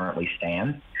they currently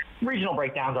stand. Regional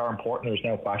breakdowns are important, there's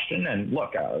no question. And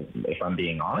look, if I'm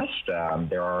being honest,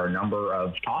 there are a number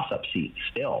of toss-up seats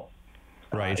still.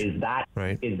 Right. Is that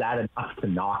enough to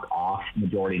knock off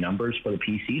majority numbers for the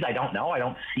PCs? I don't know. I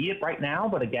don't see it right now.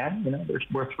 But again,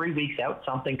 we're 3 weeks out.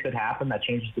 Something could happen that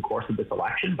changes the course of this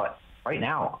election. But right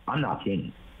now, I'm not seeing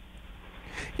it.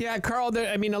 Yeah, Karl,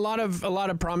 a lot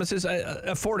of promises.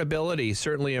 Affordability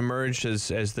certainly emerged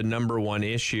as the number one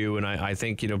issue, and I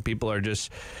think people are just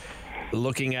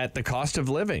looking at the cost of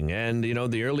living. And,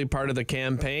 the early part of the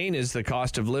campaign is the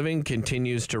cost of living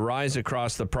continues to rise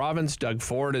across the province. Doug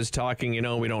Ford is talking,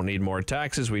 we don't need more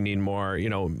taxes. We need more,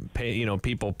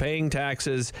 people paying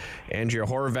taxes. Andrea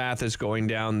Horwath is going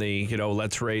down the,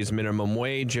 let's raise minimum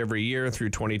wage every year through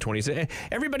 2026.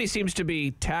 Everybody seems to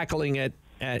be tackling it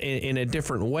in a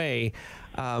different way.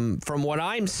 From what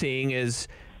I'm seeing is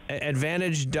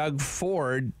advantage Doug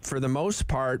Ford for the most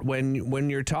part when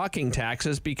you're talking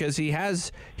taxes, because he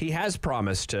has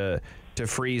promised to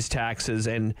freeze taxes,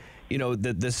 and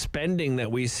the spending that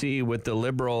we see with the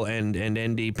Liberal and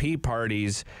NDP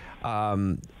parties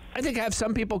I think have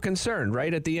some people concerned.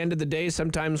 Right at the end of the day,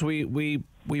 sometimes we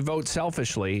vote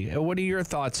selfishly. What are your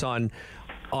thoughts on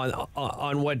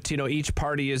what each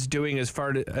party is doing as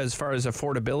far as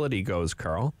affordability goes,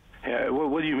 Karl? Well,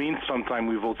 what do you mean sometimes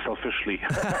we vote selfishly?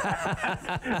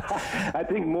 I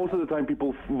think most of the time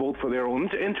people vote for their own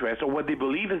interest or what they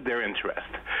believe is their interest.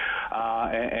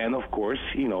 And of course,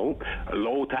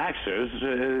 low taxes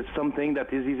is something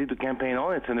that is easy to campaign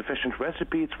on. It's an efficient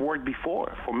recipe. It's worked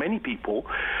before for many people,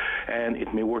 and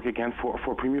it may work again for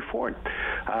Premier Ford.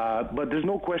 But there's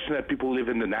no question that people live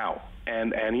in the now.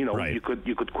 And right.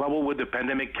 you could quibble with the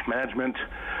pandemic management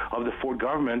of the Ford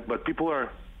government, but people are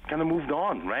kind of moved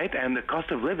on, right? And the cost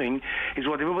of living is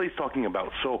what everybody's talking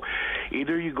about. So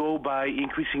either you go by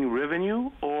increasing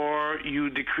revenue or you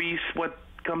decrease what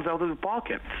comes out of the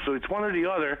pocket. So it's one or the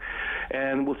other,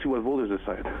 and we'll see what voters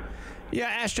decide. Yeah,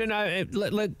 Ashton,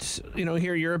 let's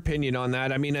hear your opinion on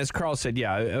that. I mean, as Karl said,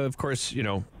 yeah, of course,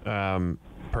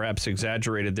 perhaps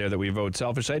exaggerated there that we vote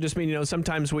selfishly. I just mean,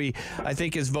 sometimes I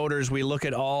think as voters, we look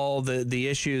at all the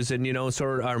issues and,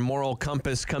 sort of our moral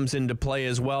compass comes into play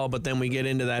as well. But then we get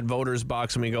into that voters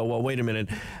box and we go, well, wait a minute,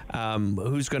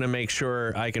 who's going to make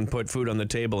sure I can put food on the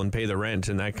table and pay the rent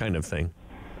and that kind of thing?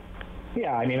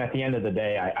 Yeah, I mean, at the end of the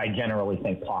day, I generally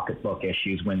think pocketbook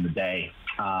issues win the day.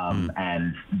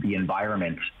 And the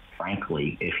environment,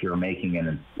 frankly, if you're making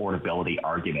an affordability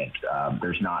argument,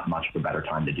 there's not much of a better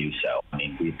time to do so. I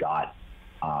mean, we've got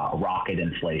rocket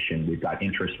inflation. We've got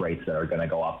interest rates that are going to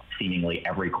go up seemingly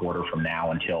every quarter from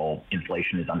now until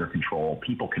inflation is under control.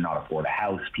 People cannot afford a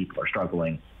house. People are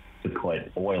struggling to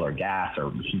put oil or gas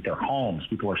or heat their homes.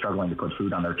 People are struggling to put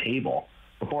food on their table.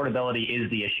 Affordability is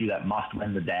the issue that must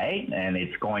win the day, and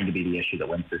it's going to be the issue that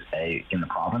wins this day in the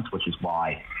province, which is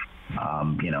why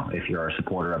if you're a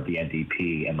supporter of the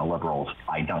NDP and the Liberals,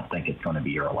 I don't think it's going to be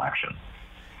your election.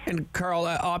 And Karl,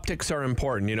 optics are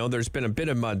important. You know, there's been a bit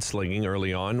of mudslinging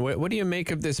early on. What do you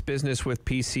make of this business with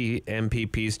PC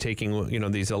MPPs taking, you know,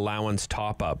 these allowance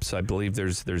top-ups? I believe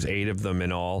there's 8 of them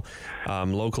in all.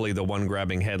 Locally, the one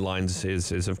grabbing headlines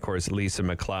is of course Lisa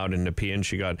McLeod in Nepean.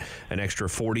 She got an extra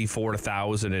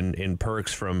 $44,000 in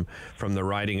perks from the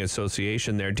riding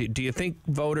association there. Do you think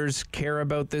voters care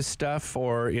about this stuff,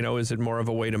 or, you know, is it more of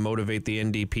a way to motivate the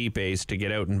NDP base to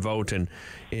get out and vote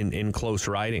in close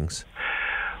ridings?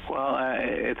 Well,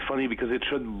 it's funny because it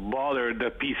should bother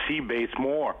the PC base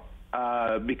more.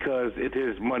 Because it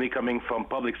is money coming from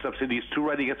public subsidies to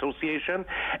Riding Association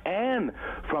and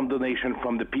from donation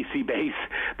from the PC base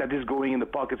that is going in the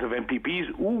pockets of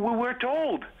MPPs who we were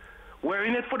told were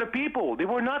in it for the people. They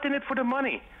were not in it for the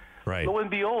money. Right. Lo and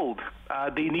behold,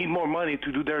 they need more money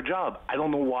to do their job. I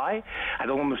don't know why. I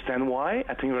don't understand why.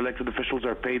 I think our elected officials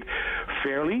are paid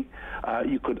fairly.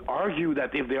 You could argue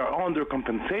that if they are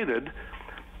undercompensated,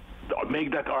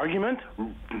 make that argument,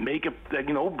 make it,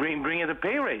 you know, bring it a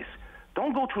pay raise.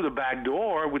 Don't go through the back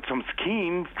door with some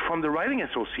scheme from the Riding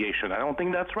Association. I don't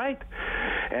think that's right.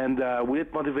 And will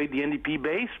it motivate the NDP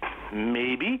base?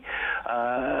 Maybe.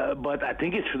 But I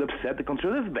think it should upset the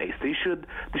Conservative base. They should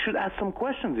ask some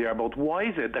questions here about why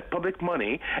is it that public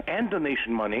money and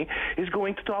donation money is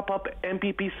going to top up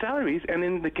MPP salaries, and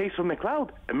in the case of McLeod,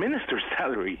 a minister's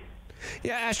salary.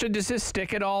 Yeah, Ashton, does this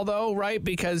stick at all though? Right,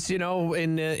 because, you know,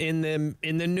 in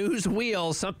the news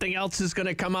wheel, something else is going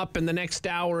to come up in the next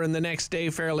hour and the next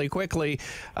day fairly quickly.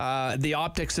 The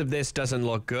optics of this doesn't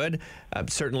look good.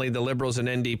 Certainly, the Liberals and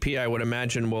NDP, I would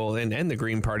imagine, will, and the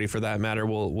Green Party for that matter,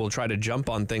 will try to jump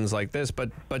on things like this.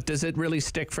 But does it really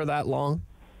stick for that long?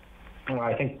 Well,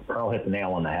 I think Karl hit the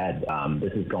nail on the head.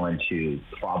 This is going to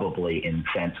probably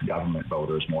incense government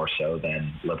voters more so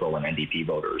than Liberal and NDP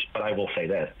voters. But I will say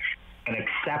this. An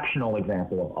exceptional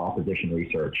example of opposition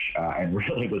research and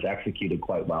really was executed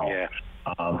quite well. Yeah.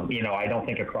 You know, I don't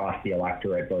think across the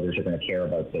electorate voters are going to care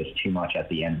about this too much at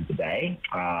the end of the day.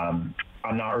 I'm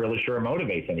not really sure it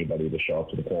motivates anybody to show up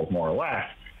to the polls more or less.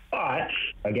 But,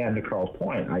 again, to Karl's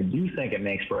point, I do think it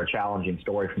makes for a challenging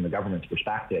story from the government's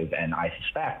perspective, and I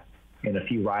suspect in a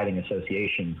few riding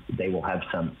associations, they will have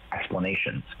some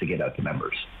explanations to give out to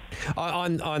members.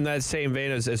 On that same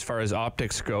vein, as far as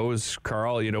optics goes,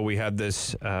 Karl, you know, we had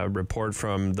this report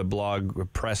from the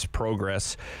blog Press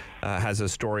Progress, has a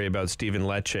story about Stephen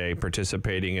Lecce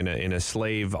participating in a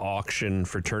slave auction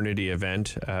fraternity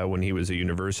event when he was a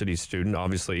university student.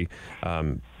 Obviously,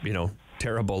 you know,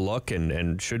 terrible look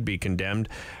and should be condemned.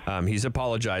 He's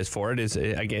apologized for it. Is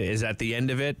at the end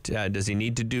of it? Does he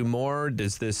need to do more?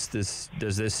 Does this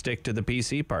stick to the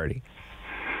PC party?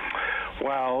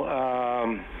 Well,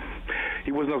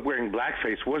 he was not wearing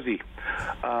blackface, was he?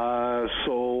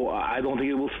 So I don't think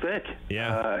it will stick.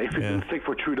 Yeah. If it will stick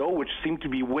for Trudeau, which seemed to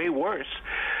be way worse,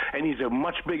 and he's a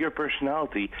much bigger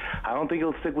personality, I don't think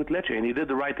he'll stick with Lecce. And he did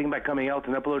the right thing by coming out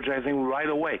and apologizing right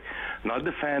away. Not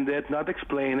defend it, not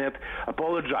explain it,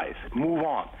 apologize, move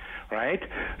on. Right?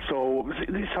 So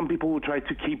some people will try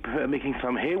to keep making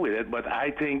some hay with it, but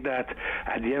I think that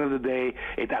at the end of the day,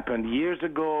 it happened years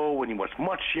ago when he was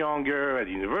much younger at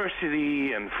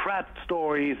university, and frat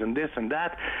stories and this and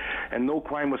that, and no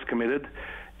crime was committed,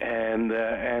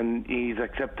 and he's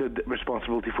accepted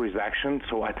responsibility for his actions,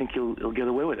 so I think he'll get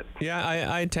away with it.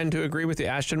 Yeah, I tend to agree with you.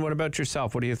 Ashton, what about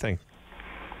yourself? What do you think?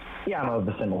 Yeah, I'm of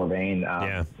a similar vein.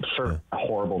 A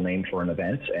horrible name for an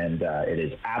event, and it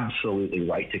is absolutely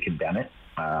right to condemn it.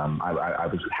 I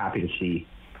was happy to see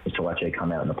Mr. Lecce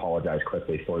come out and apologize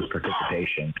quickly for his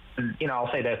participation. And, you know,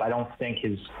 I'll say this: I don't think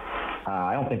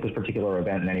this particular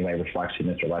event in any way reflects who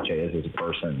Mr. Lecce is as a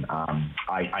person.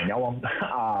 I know him,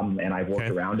 and I've worked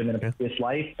around him in a previous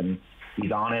life, and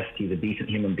he's honest. He's a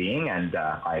decent human being, and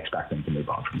I expect him to move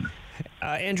on from there.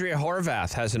 Andrea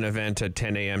Horvath has an event at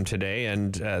 10 a.m. today,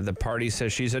 and the party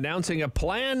says she's announcing a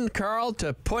plan, Karl,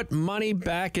 to put money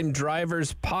back in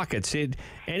drivers' pockets.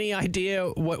 Any idea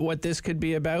what this could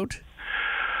be about?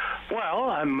 Well,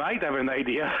 I might have an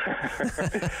idea.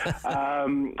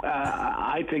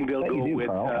 I think they'll go with.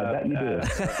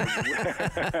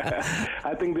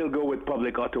 I think they'll go with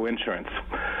public auto insurance.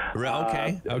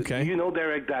 Okay. You know,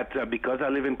 Derick, that because I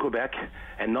live in Quebec,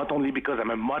 and not only because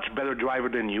I'm a much better driver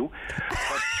than you,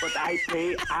 but I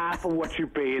pay half of what you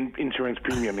pay in insurance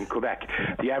premium in Quebec.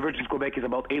 The average in Quebec is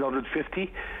about $850,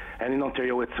 and in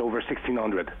Ontario it's over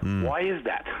 $1,600. Why is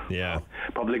that? Yeah.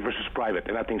 Public versus private,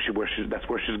 and I think that's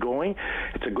where she's going.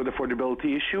 It's a good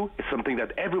affordability issue. It's something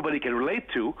that everybody can relate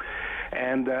to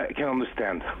and can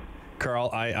understand. Karl,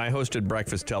 I hosted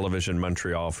Breakfast Television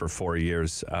Montreal for 4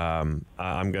 years. I'm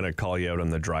going to call you out on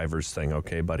the drivers thing,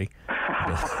 okay, buddy?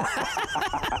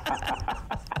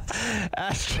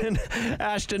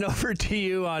 Ashton, over to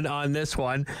you on this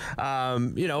one.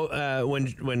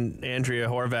 When Andrea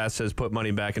Horvath says put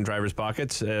money back in drivers'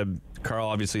 pockets, Karl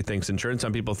obviously thinks insurance.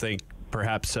 Some people think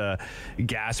perhaps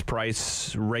gas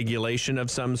price regulation of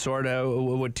some sort.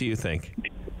 What do you think?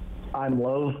 I'm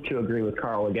loath to agree with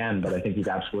Karl again, but I think he's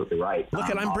absolutely right. Look,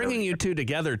 and I'm bringing you two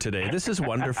together today. This is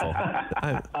wonderful.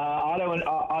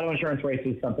 Auto insurance rates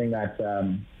is something that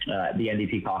the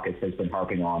NDP caucus has been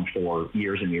harping on for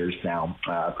years and years now,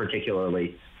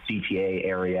 particularly GTA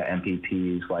area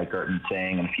MPPs like Gurton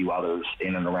Singh and a few others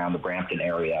in and around the Brampton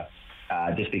area.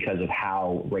 Just because of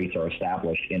how rates are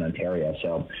established in Ontario.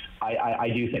 So I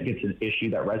do think it's an issue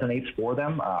that resonates for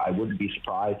them. I wouldn't be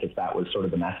surprised if that was sort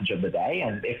of the message of the day.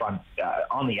 And if I'm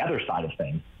on the other side of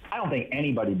things, I don't think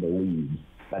anybody believes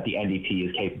that the NDP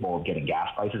is capable of getting gas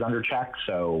prices under check.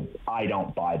 So I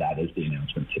don't buy that as the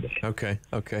announcement today. Okay.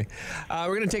 We're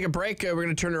going to take a break. We're going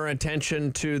to turn our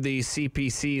attention to the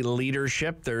CPC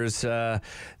leadership. There's the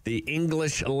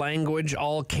English language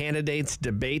all candidates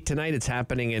debate tonight. It's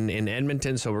happening in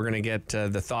Edmonton. So we're going to get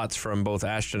the thoughts from both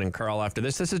Ashton and Karl after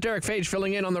this. This is Derick Fage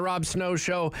filling in on the Rob Snow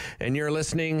Show. And you're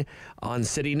listening on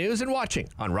City News and watching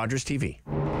on Rogers TV.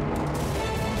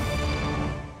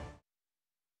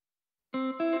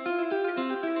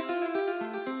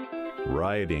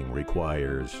 Riding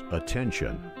requires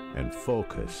attention and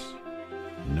focus.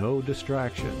 No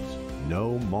distractions,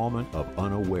 no moment of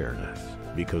unawareness,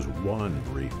 because one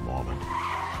brief moment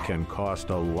can cost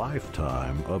a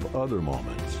lifetime of other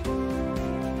moments.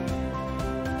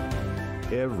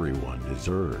 Everyone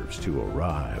deserves to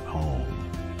arrive home.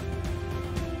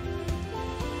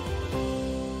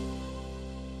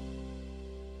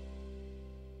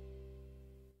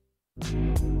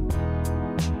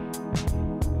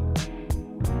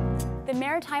 The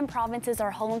Maritime provinces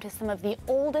are home to some of the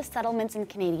oldest settlements in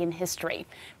Canadian history.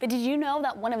 But did you know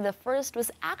that one of the first was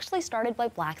actually started by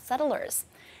black settlers?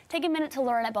 Take a minute to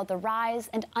learn about the rise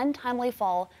and untimely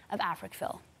fall of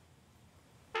Africville.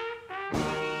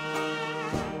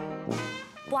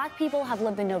 Black people have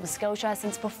lived in Nova Scotia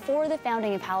since before the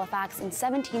founding of Halifax in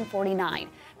 1749,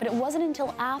 but it wasn't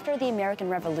until after the American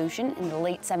Revolution in the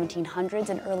late 1700s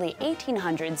and early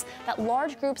 1800s that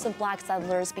large groups of black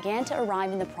settlers began to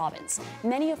arrive in the province,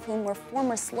 many of whom were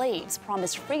former slaves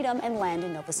promised freedom and land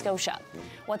in Nova Scotia.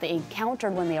 What they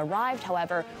encountered when they arrived,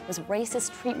 however, was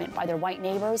racist treatment by their white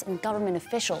neighbors and government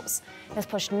officials. This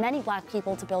pushed many black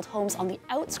people to build homes on the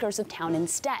outskirts of town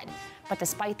instead. But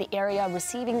despite the area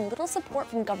receiving little support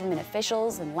from government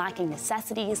officials and lacking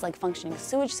necessities like functioning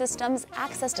sewage systems,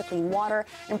 access to clean water,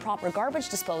 and proper garbage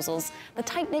disposals, the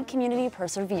tight-knit community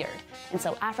persevered, and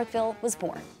so Africville was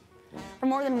born. For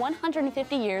more than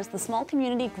 150 years, the small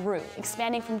community grew,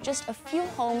 expanding from just a few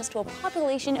homes to a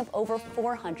population of over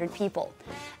 400 people.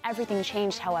 Everything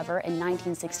changed, however, in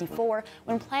 1964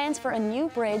 when plans for a new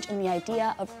bridge and the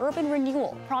idea of urban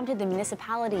renewal prompted the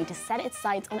municipality to set its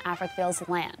sights on Africville's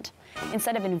land.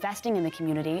 Instead of investing in the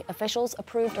community, officials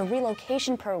approved a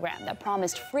relocation program that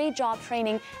promised free job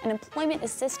training and employment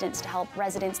assistance to help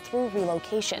residents through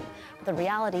relocation. But the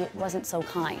reality wasn't so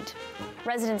kind.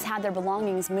 Residents had their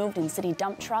belongings moved in city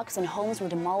dump trucks, and homes were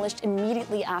demolished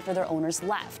immediately after their owners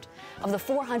left. Of the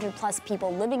 400-plus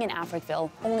people living in Africville,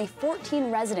 only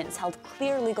 14 residents held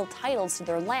clear legal titles to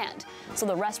their land, so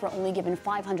the rest were only given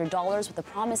 $500 with the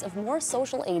promise of more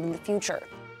social aid in the future.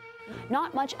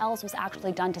 Not much else was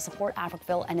actually done to support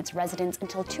Africville and its residents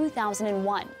until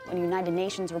 2001, when a United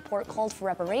Nations report called for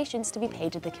reparations to be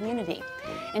paid to the community.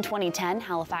 In 2010,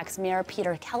 Halifax Mayor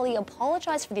Peter Kelly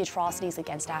apologized for the atrocities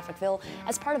against Africville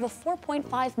as part of a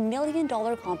 $4.5 million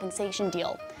compensation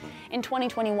deal. In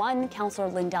 2021, Councillor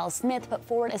Lindell Smith put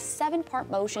forward a 7-part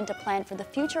motion to plan for the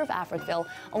future of Africville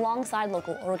alongside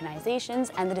local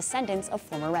organizations and the descendants of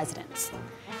former residents.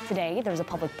 Today, there's a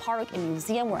public park and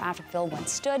museum where Africville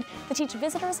once stood to teach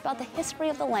visitors about the history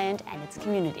of the land and its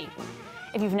community.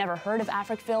 If you've never heard of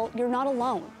Africville, you're not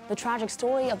alone. The tragic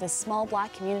story of this small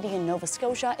black community in Nova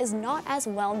Scotia is not as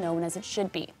well known as it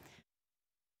should be.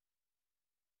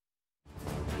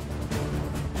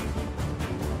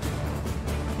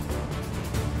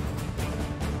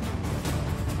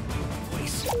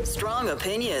 Strong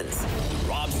opinions.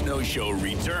 Rob Snow Show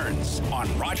returns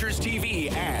on Rogers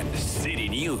TV and City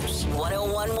News.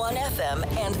 101.1 FM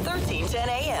and 1310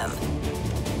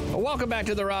 AM. Welcome back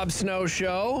to the Rob Snow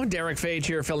Show. Derick Fage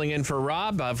here filling in for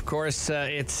Rob. Of course,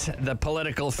 it's the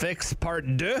political fix part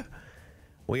 2.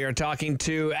 We are talking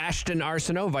to Ashton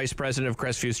Arsenault, Vice President of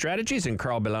Crestview Strategies, and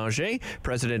Karl Belanger,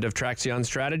 President of Traxxion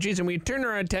Strategies. And we turn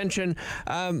our attention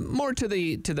more to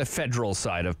the federal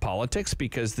side of politics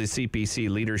because the CPC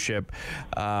leadership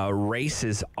race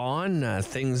is on.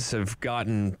 Things have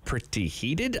gotten pretty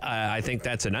heated. I think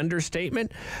that's an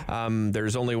understatement.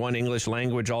 There's only one English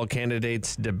language all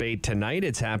candidates debate tonight.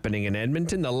 It's happening in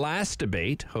Edmonton. The last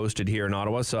debate, hosted here in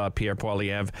Ottawa, saw Pierre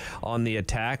Poilievre on the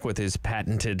attack with his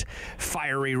patented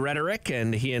fiery rhetoric,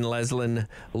 and he and Leslyn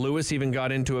Lewis even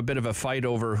got into a bit of a fight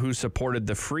over who supported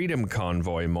the Freedom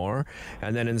Convoy more.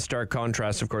 And then in stark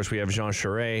contrast, of course, we have Jean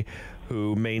Charest,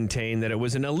 who maintained that it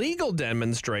was an illegal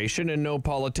demonstration and no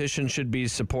politician should be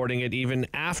supporting it even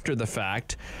after the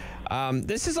fact.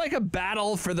 This is like a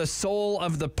battle for the soul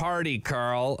of the party,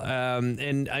 Karl.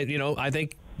 I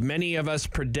think many of us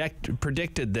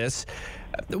predicted this.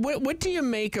 What do you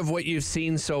make of what you've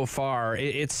seen so far?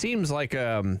 It seems like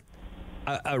a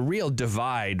real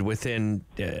divide within,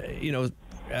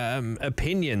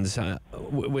 opinions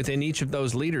within each of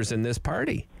those leaders in this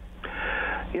party.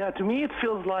 Yeah, to me it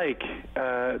feels like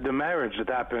the marriage that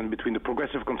happened between the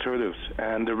Progressive Conservatives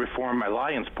and the Reform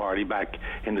Alliance Party back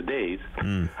in the days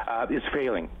is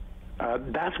failing.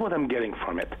 That's what I'm getting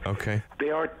from it. Okay.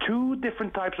 They are two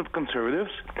different types of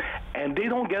conservatives, and they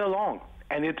don't get along.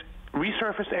 And it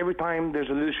resurfaced every time there's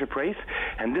a leadership race,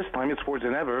 and this time it's worse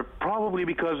than ever, probably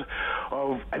because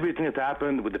of everything that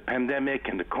happened with the pandemic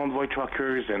and the convoy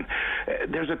truckers, and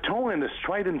there's a tone and a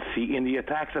stridency in the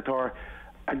attacks that are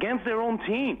against their own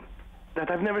team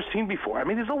that I've never seen before. I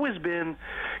mean, there's always been,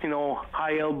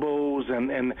 high elbows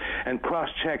and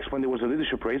cross-checks when there was a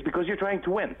leadership race because you're trying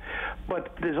to win.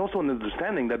 But there's also an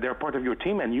understanding that they're part of your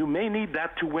team, and you may need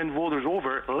that to win voters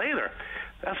over later.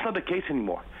 That's not the case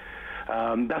anymore.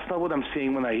 That's not what I'm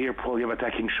seeing when I hear Poilievre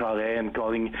attacking Charest and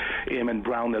calling him and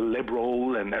Brown a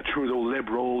liberal and a Trudeau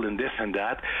liberal and this and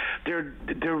that. They're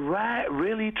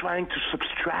really trying to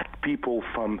subtract people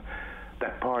from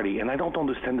that party, and I don't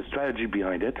understand the strategy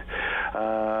behind it,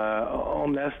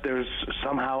 unless there's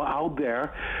somehow out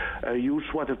there a huge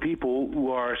swath of people who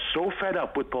are so fed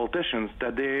up with politicians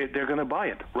that they're going to buy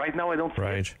it. Right now, I don't see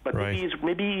it, but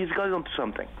maybe he's got onto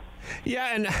something.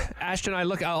 Yeah, and Ashton,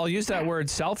 I'll use that word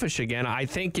selfish again. I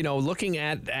think, looking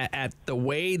at the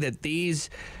way that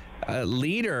these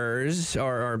leaders,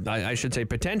 or I should say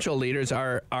potential leaders,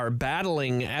 are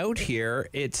battling out here,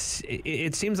 it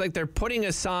seems like they're putting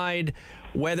aside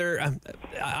whether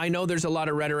I know there's a lot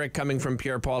of rhetoric coming from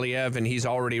Pierre Poilievre, and he's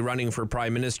already running for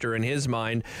prime minister in his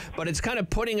mind, but it's kind of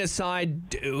putting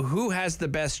aside who has the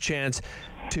best chance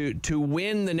to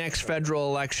win the next federal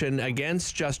election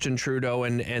against Justin Trudeau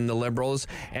and the Liberals,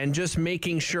 and just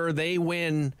making sure they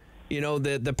win,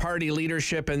 the party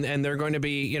leadership, and they're going to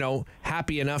be,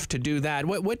 happy enough to do that.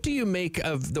 What do you make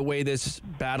of the way this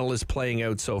battle is playing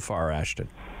out so far, Ashton?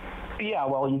 Yeah,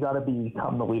 well, you got to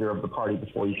become the leader of the party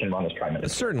before you can run as prime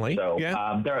minister. Certainly. So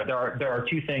yeah. There are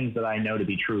two things that I know to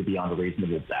be true beyond a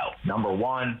reasonable doubt. Number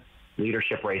one,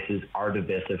 leadership races are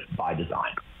divisive by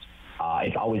design.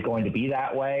 It's always going to be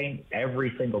that way.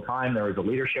 Every single time there is a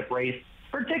leadership race,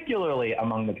 particularly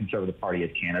among the Conservative Party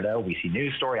of Canada, we see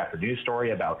news story after news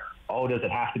story about, does it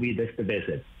have to be this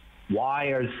divisive?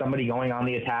 Why is somebody going on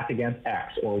the attack against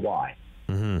X or Y?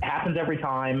 Mm-hmm. It happens every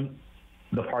time.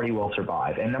 The party will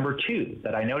survive. And number two,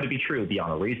 that I know to be true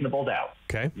beyond a reasonable doubt,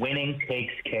 winning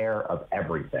takes care of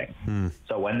everything.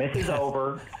 So when this is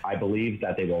over, I believe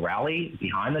that they will rally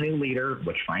behind the new leader,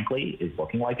 which frankly is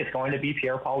looking like it's going to be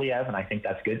Pierre Poilievre, and I think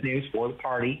that's good news for the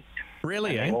party.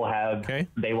 Really? They will have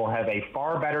a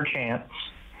far better chance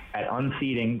at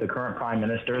unseating the current prime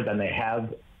minister than they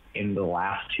have in the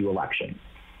last two elections.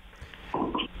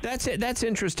 That's it. That's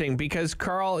interesting because,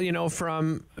 Karl,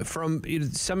 from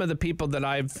some of the people that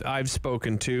I've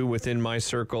spoken to within my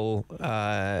circle,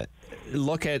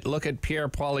 look at Pierre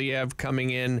Poilievre coming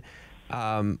in.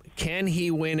 Can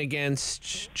he win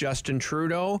against Justin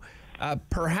Trudeau?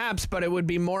 Perhaps, but it would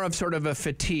be more of sort of a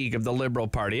fatigue of the Liberal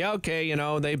Party. Okay,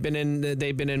 they've been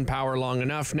in power long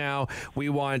enough now. We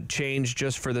want change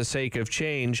just for the sake of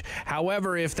change.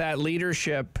 However, if that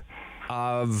leadership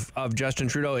of Justin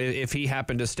Trudeau, if he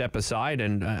happened to step aside,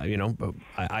 and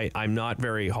I'm not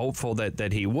very hopeful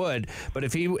that he would, but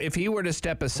if he were to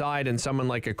step aside and someone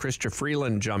like a Chrystia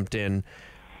Freeland jumped in,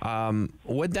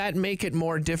 would that make it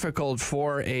more difficult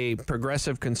for a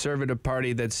progressive Conservative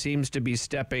Party that seems to be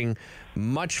stepping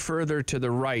much further to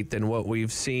the right than what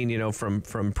we've seen,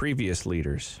 from previous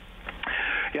leaders?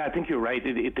 Yeah, I think you're right.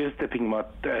 It is stepping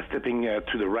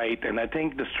to the right, and I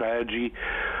think the strategy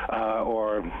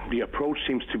or the approach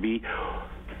seems to be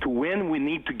to win, we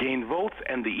need to gain votes,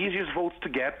 and the easiest votes to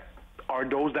get are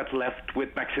those that left with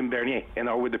Maxime Bernier and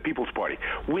are with the People's Party.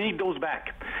 We need those back.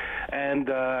 And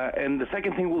the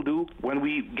second thing we'll do when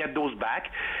we get those back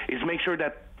is make sure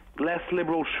that less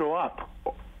Liberals show up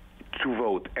to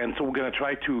vote, and so we're going to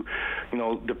try to,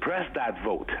 depress that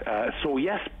vote. So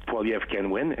yes, Poilievre can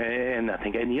win, and I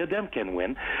think any of them can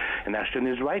win. And Ashton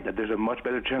is right that there's a much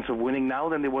better chance of winning now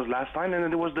than there was last time, and then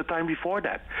there was the time before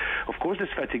that. Of course,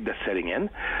 there's fatigue that's setting in,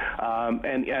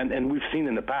 and we've seen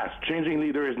in the past, changing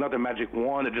leader is not a magic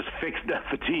wand to just fix that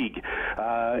fatigue.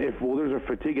 If voters are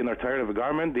fatigued and are tired of a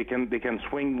government, they can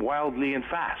swing wildly and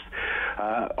fast.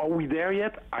 Are we there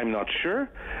yet? I'm not sure.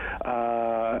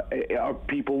 Are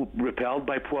people repelled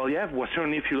by Poilievre? Well,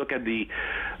 certainly if you look at the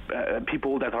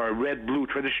people that are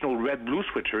traditional red-blue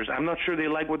switchers, I'm not sure they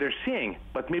like what they're seeing.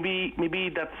 But maybe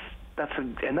that's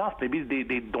enough. Maybe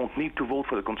they don't need to vote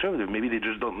for the Conservative. Maybe they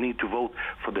just don't need to vote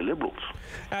for the Liberals.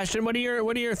 Ashton, what are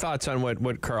your thoughts on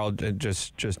what Karl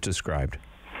just described?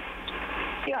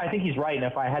 Yeah, I think he's right. And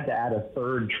if I had to add a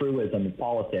third truism in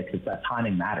politics, it's that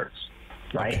timing matters,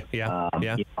 right? Okay. Yeah.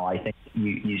 I think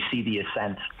you see the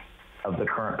ascent of the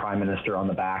current Prime Minister on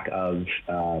the back of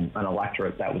an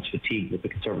electorate that was fatigued with the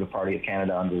Conservative Party of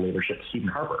Canada under the leadership of Stephen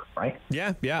Harper, right?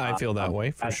 Yeah, I feel that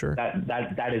way for sure.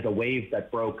 That is a wave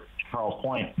that broke, to Karl's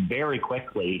point, very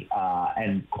quickly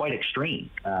and quite extreme.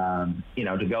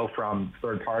 To go from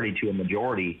third party to a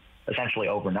majority essentially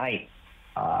overnight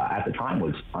at the time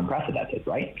was unprecedented,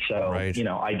 right? So, right.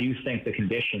 I do think the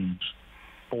conditions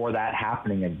for that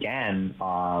happening again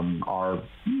are,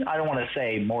 I don't want to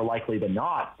say more likely than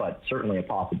not, but certainly a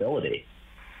possibility.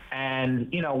 And,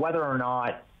 whether or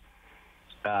not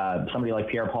somebody like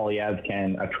Pierre Poilievre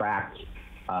can attract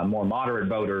more moderate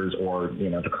voters or,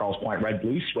 to Karl's point,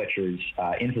 red-blue switchers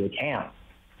into the camp.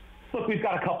 Look, we've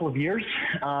got a couple of years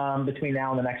between now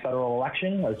and the next federal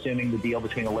election, assuming the deal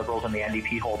between the Liberals and the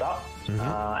NDP hold up. And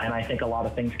I think a lot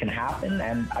of things can happen.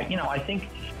 And, I think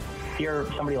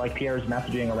somebody like Pierre's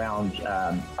messaging around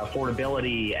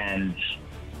affordability and,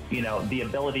 the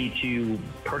ability to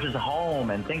purchase a home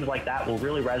and things like that will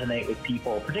really resonate with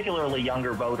people, particularly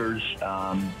younger voters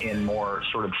in more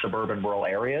sort of suburban rural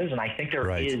areas. And I think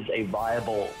there is a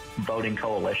viable voting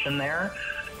coalition there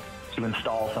to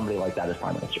install somebody like that as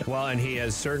Prime Minister. Well, and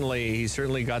he's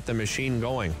certainly got the machine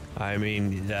going. I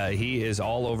mean, he is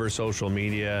all over social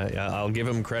media. I'll give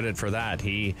him credit for that.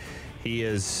 He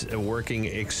is working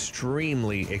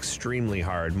extremely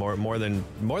hard, more than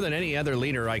any other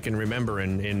leader I can remember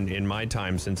in my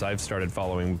time since I've started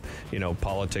following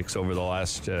politics over the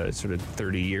last sort of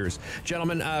 30 years.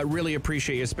 Gentlemen, really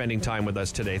appreciate you spending time with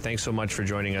us today. Thanks so much for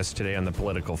joining us today on The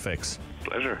Political Fix.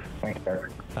 Pleasure. Thanks,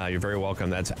 Derick. You're very welcome.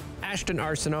 That's Ashton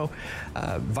Arsenault,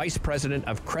 Vice President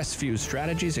of Crestview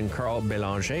Strategies, and Karl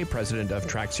Belanger, President of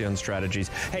Traxxion Strategies.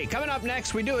 Hey, coming up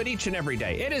next, we do it each and every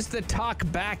day. It is the Talk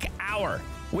Back Hour.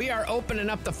 We are opening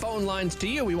up the phone lines to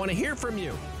you. We want to hear from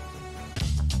you.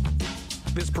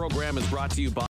 This program is brought to you by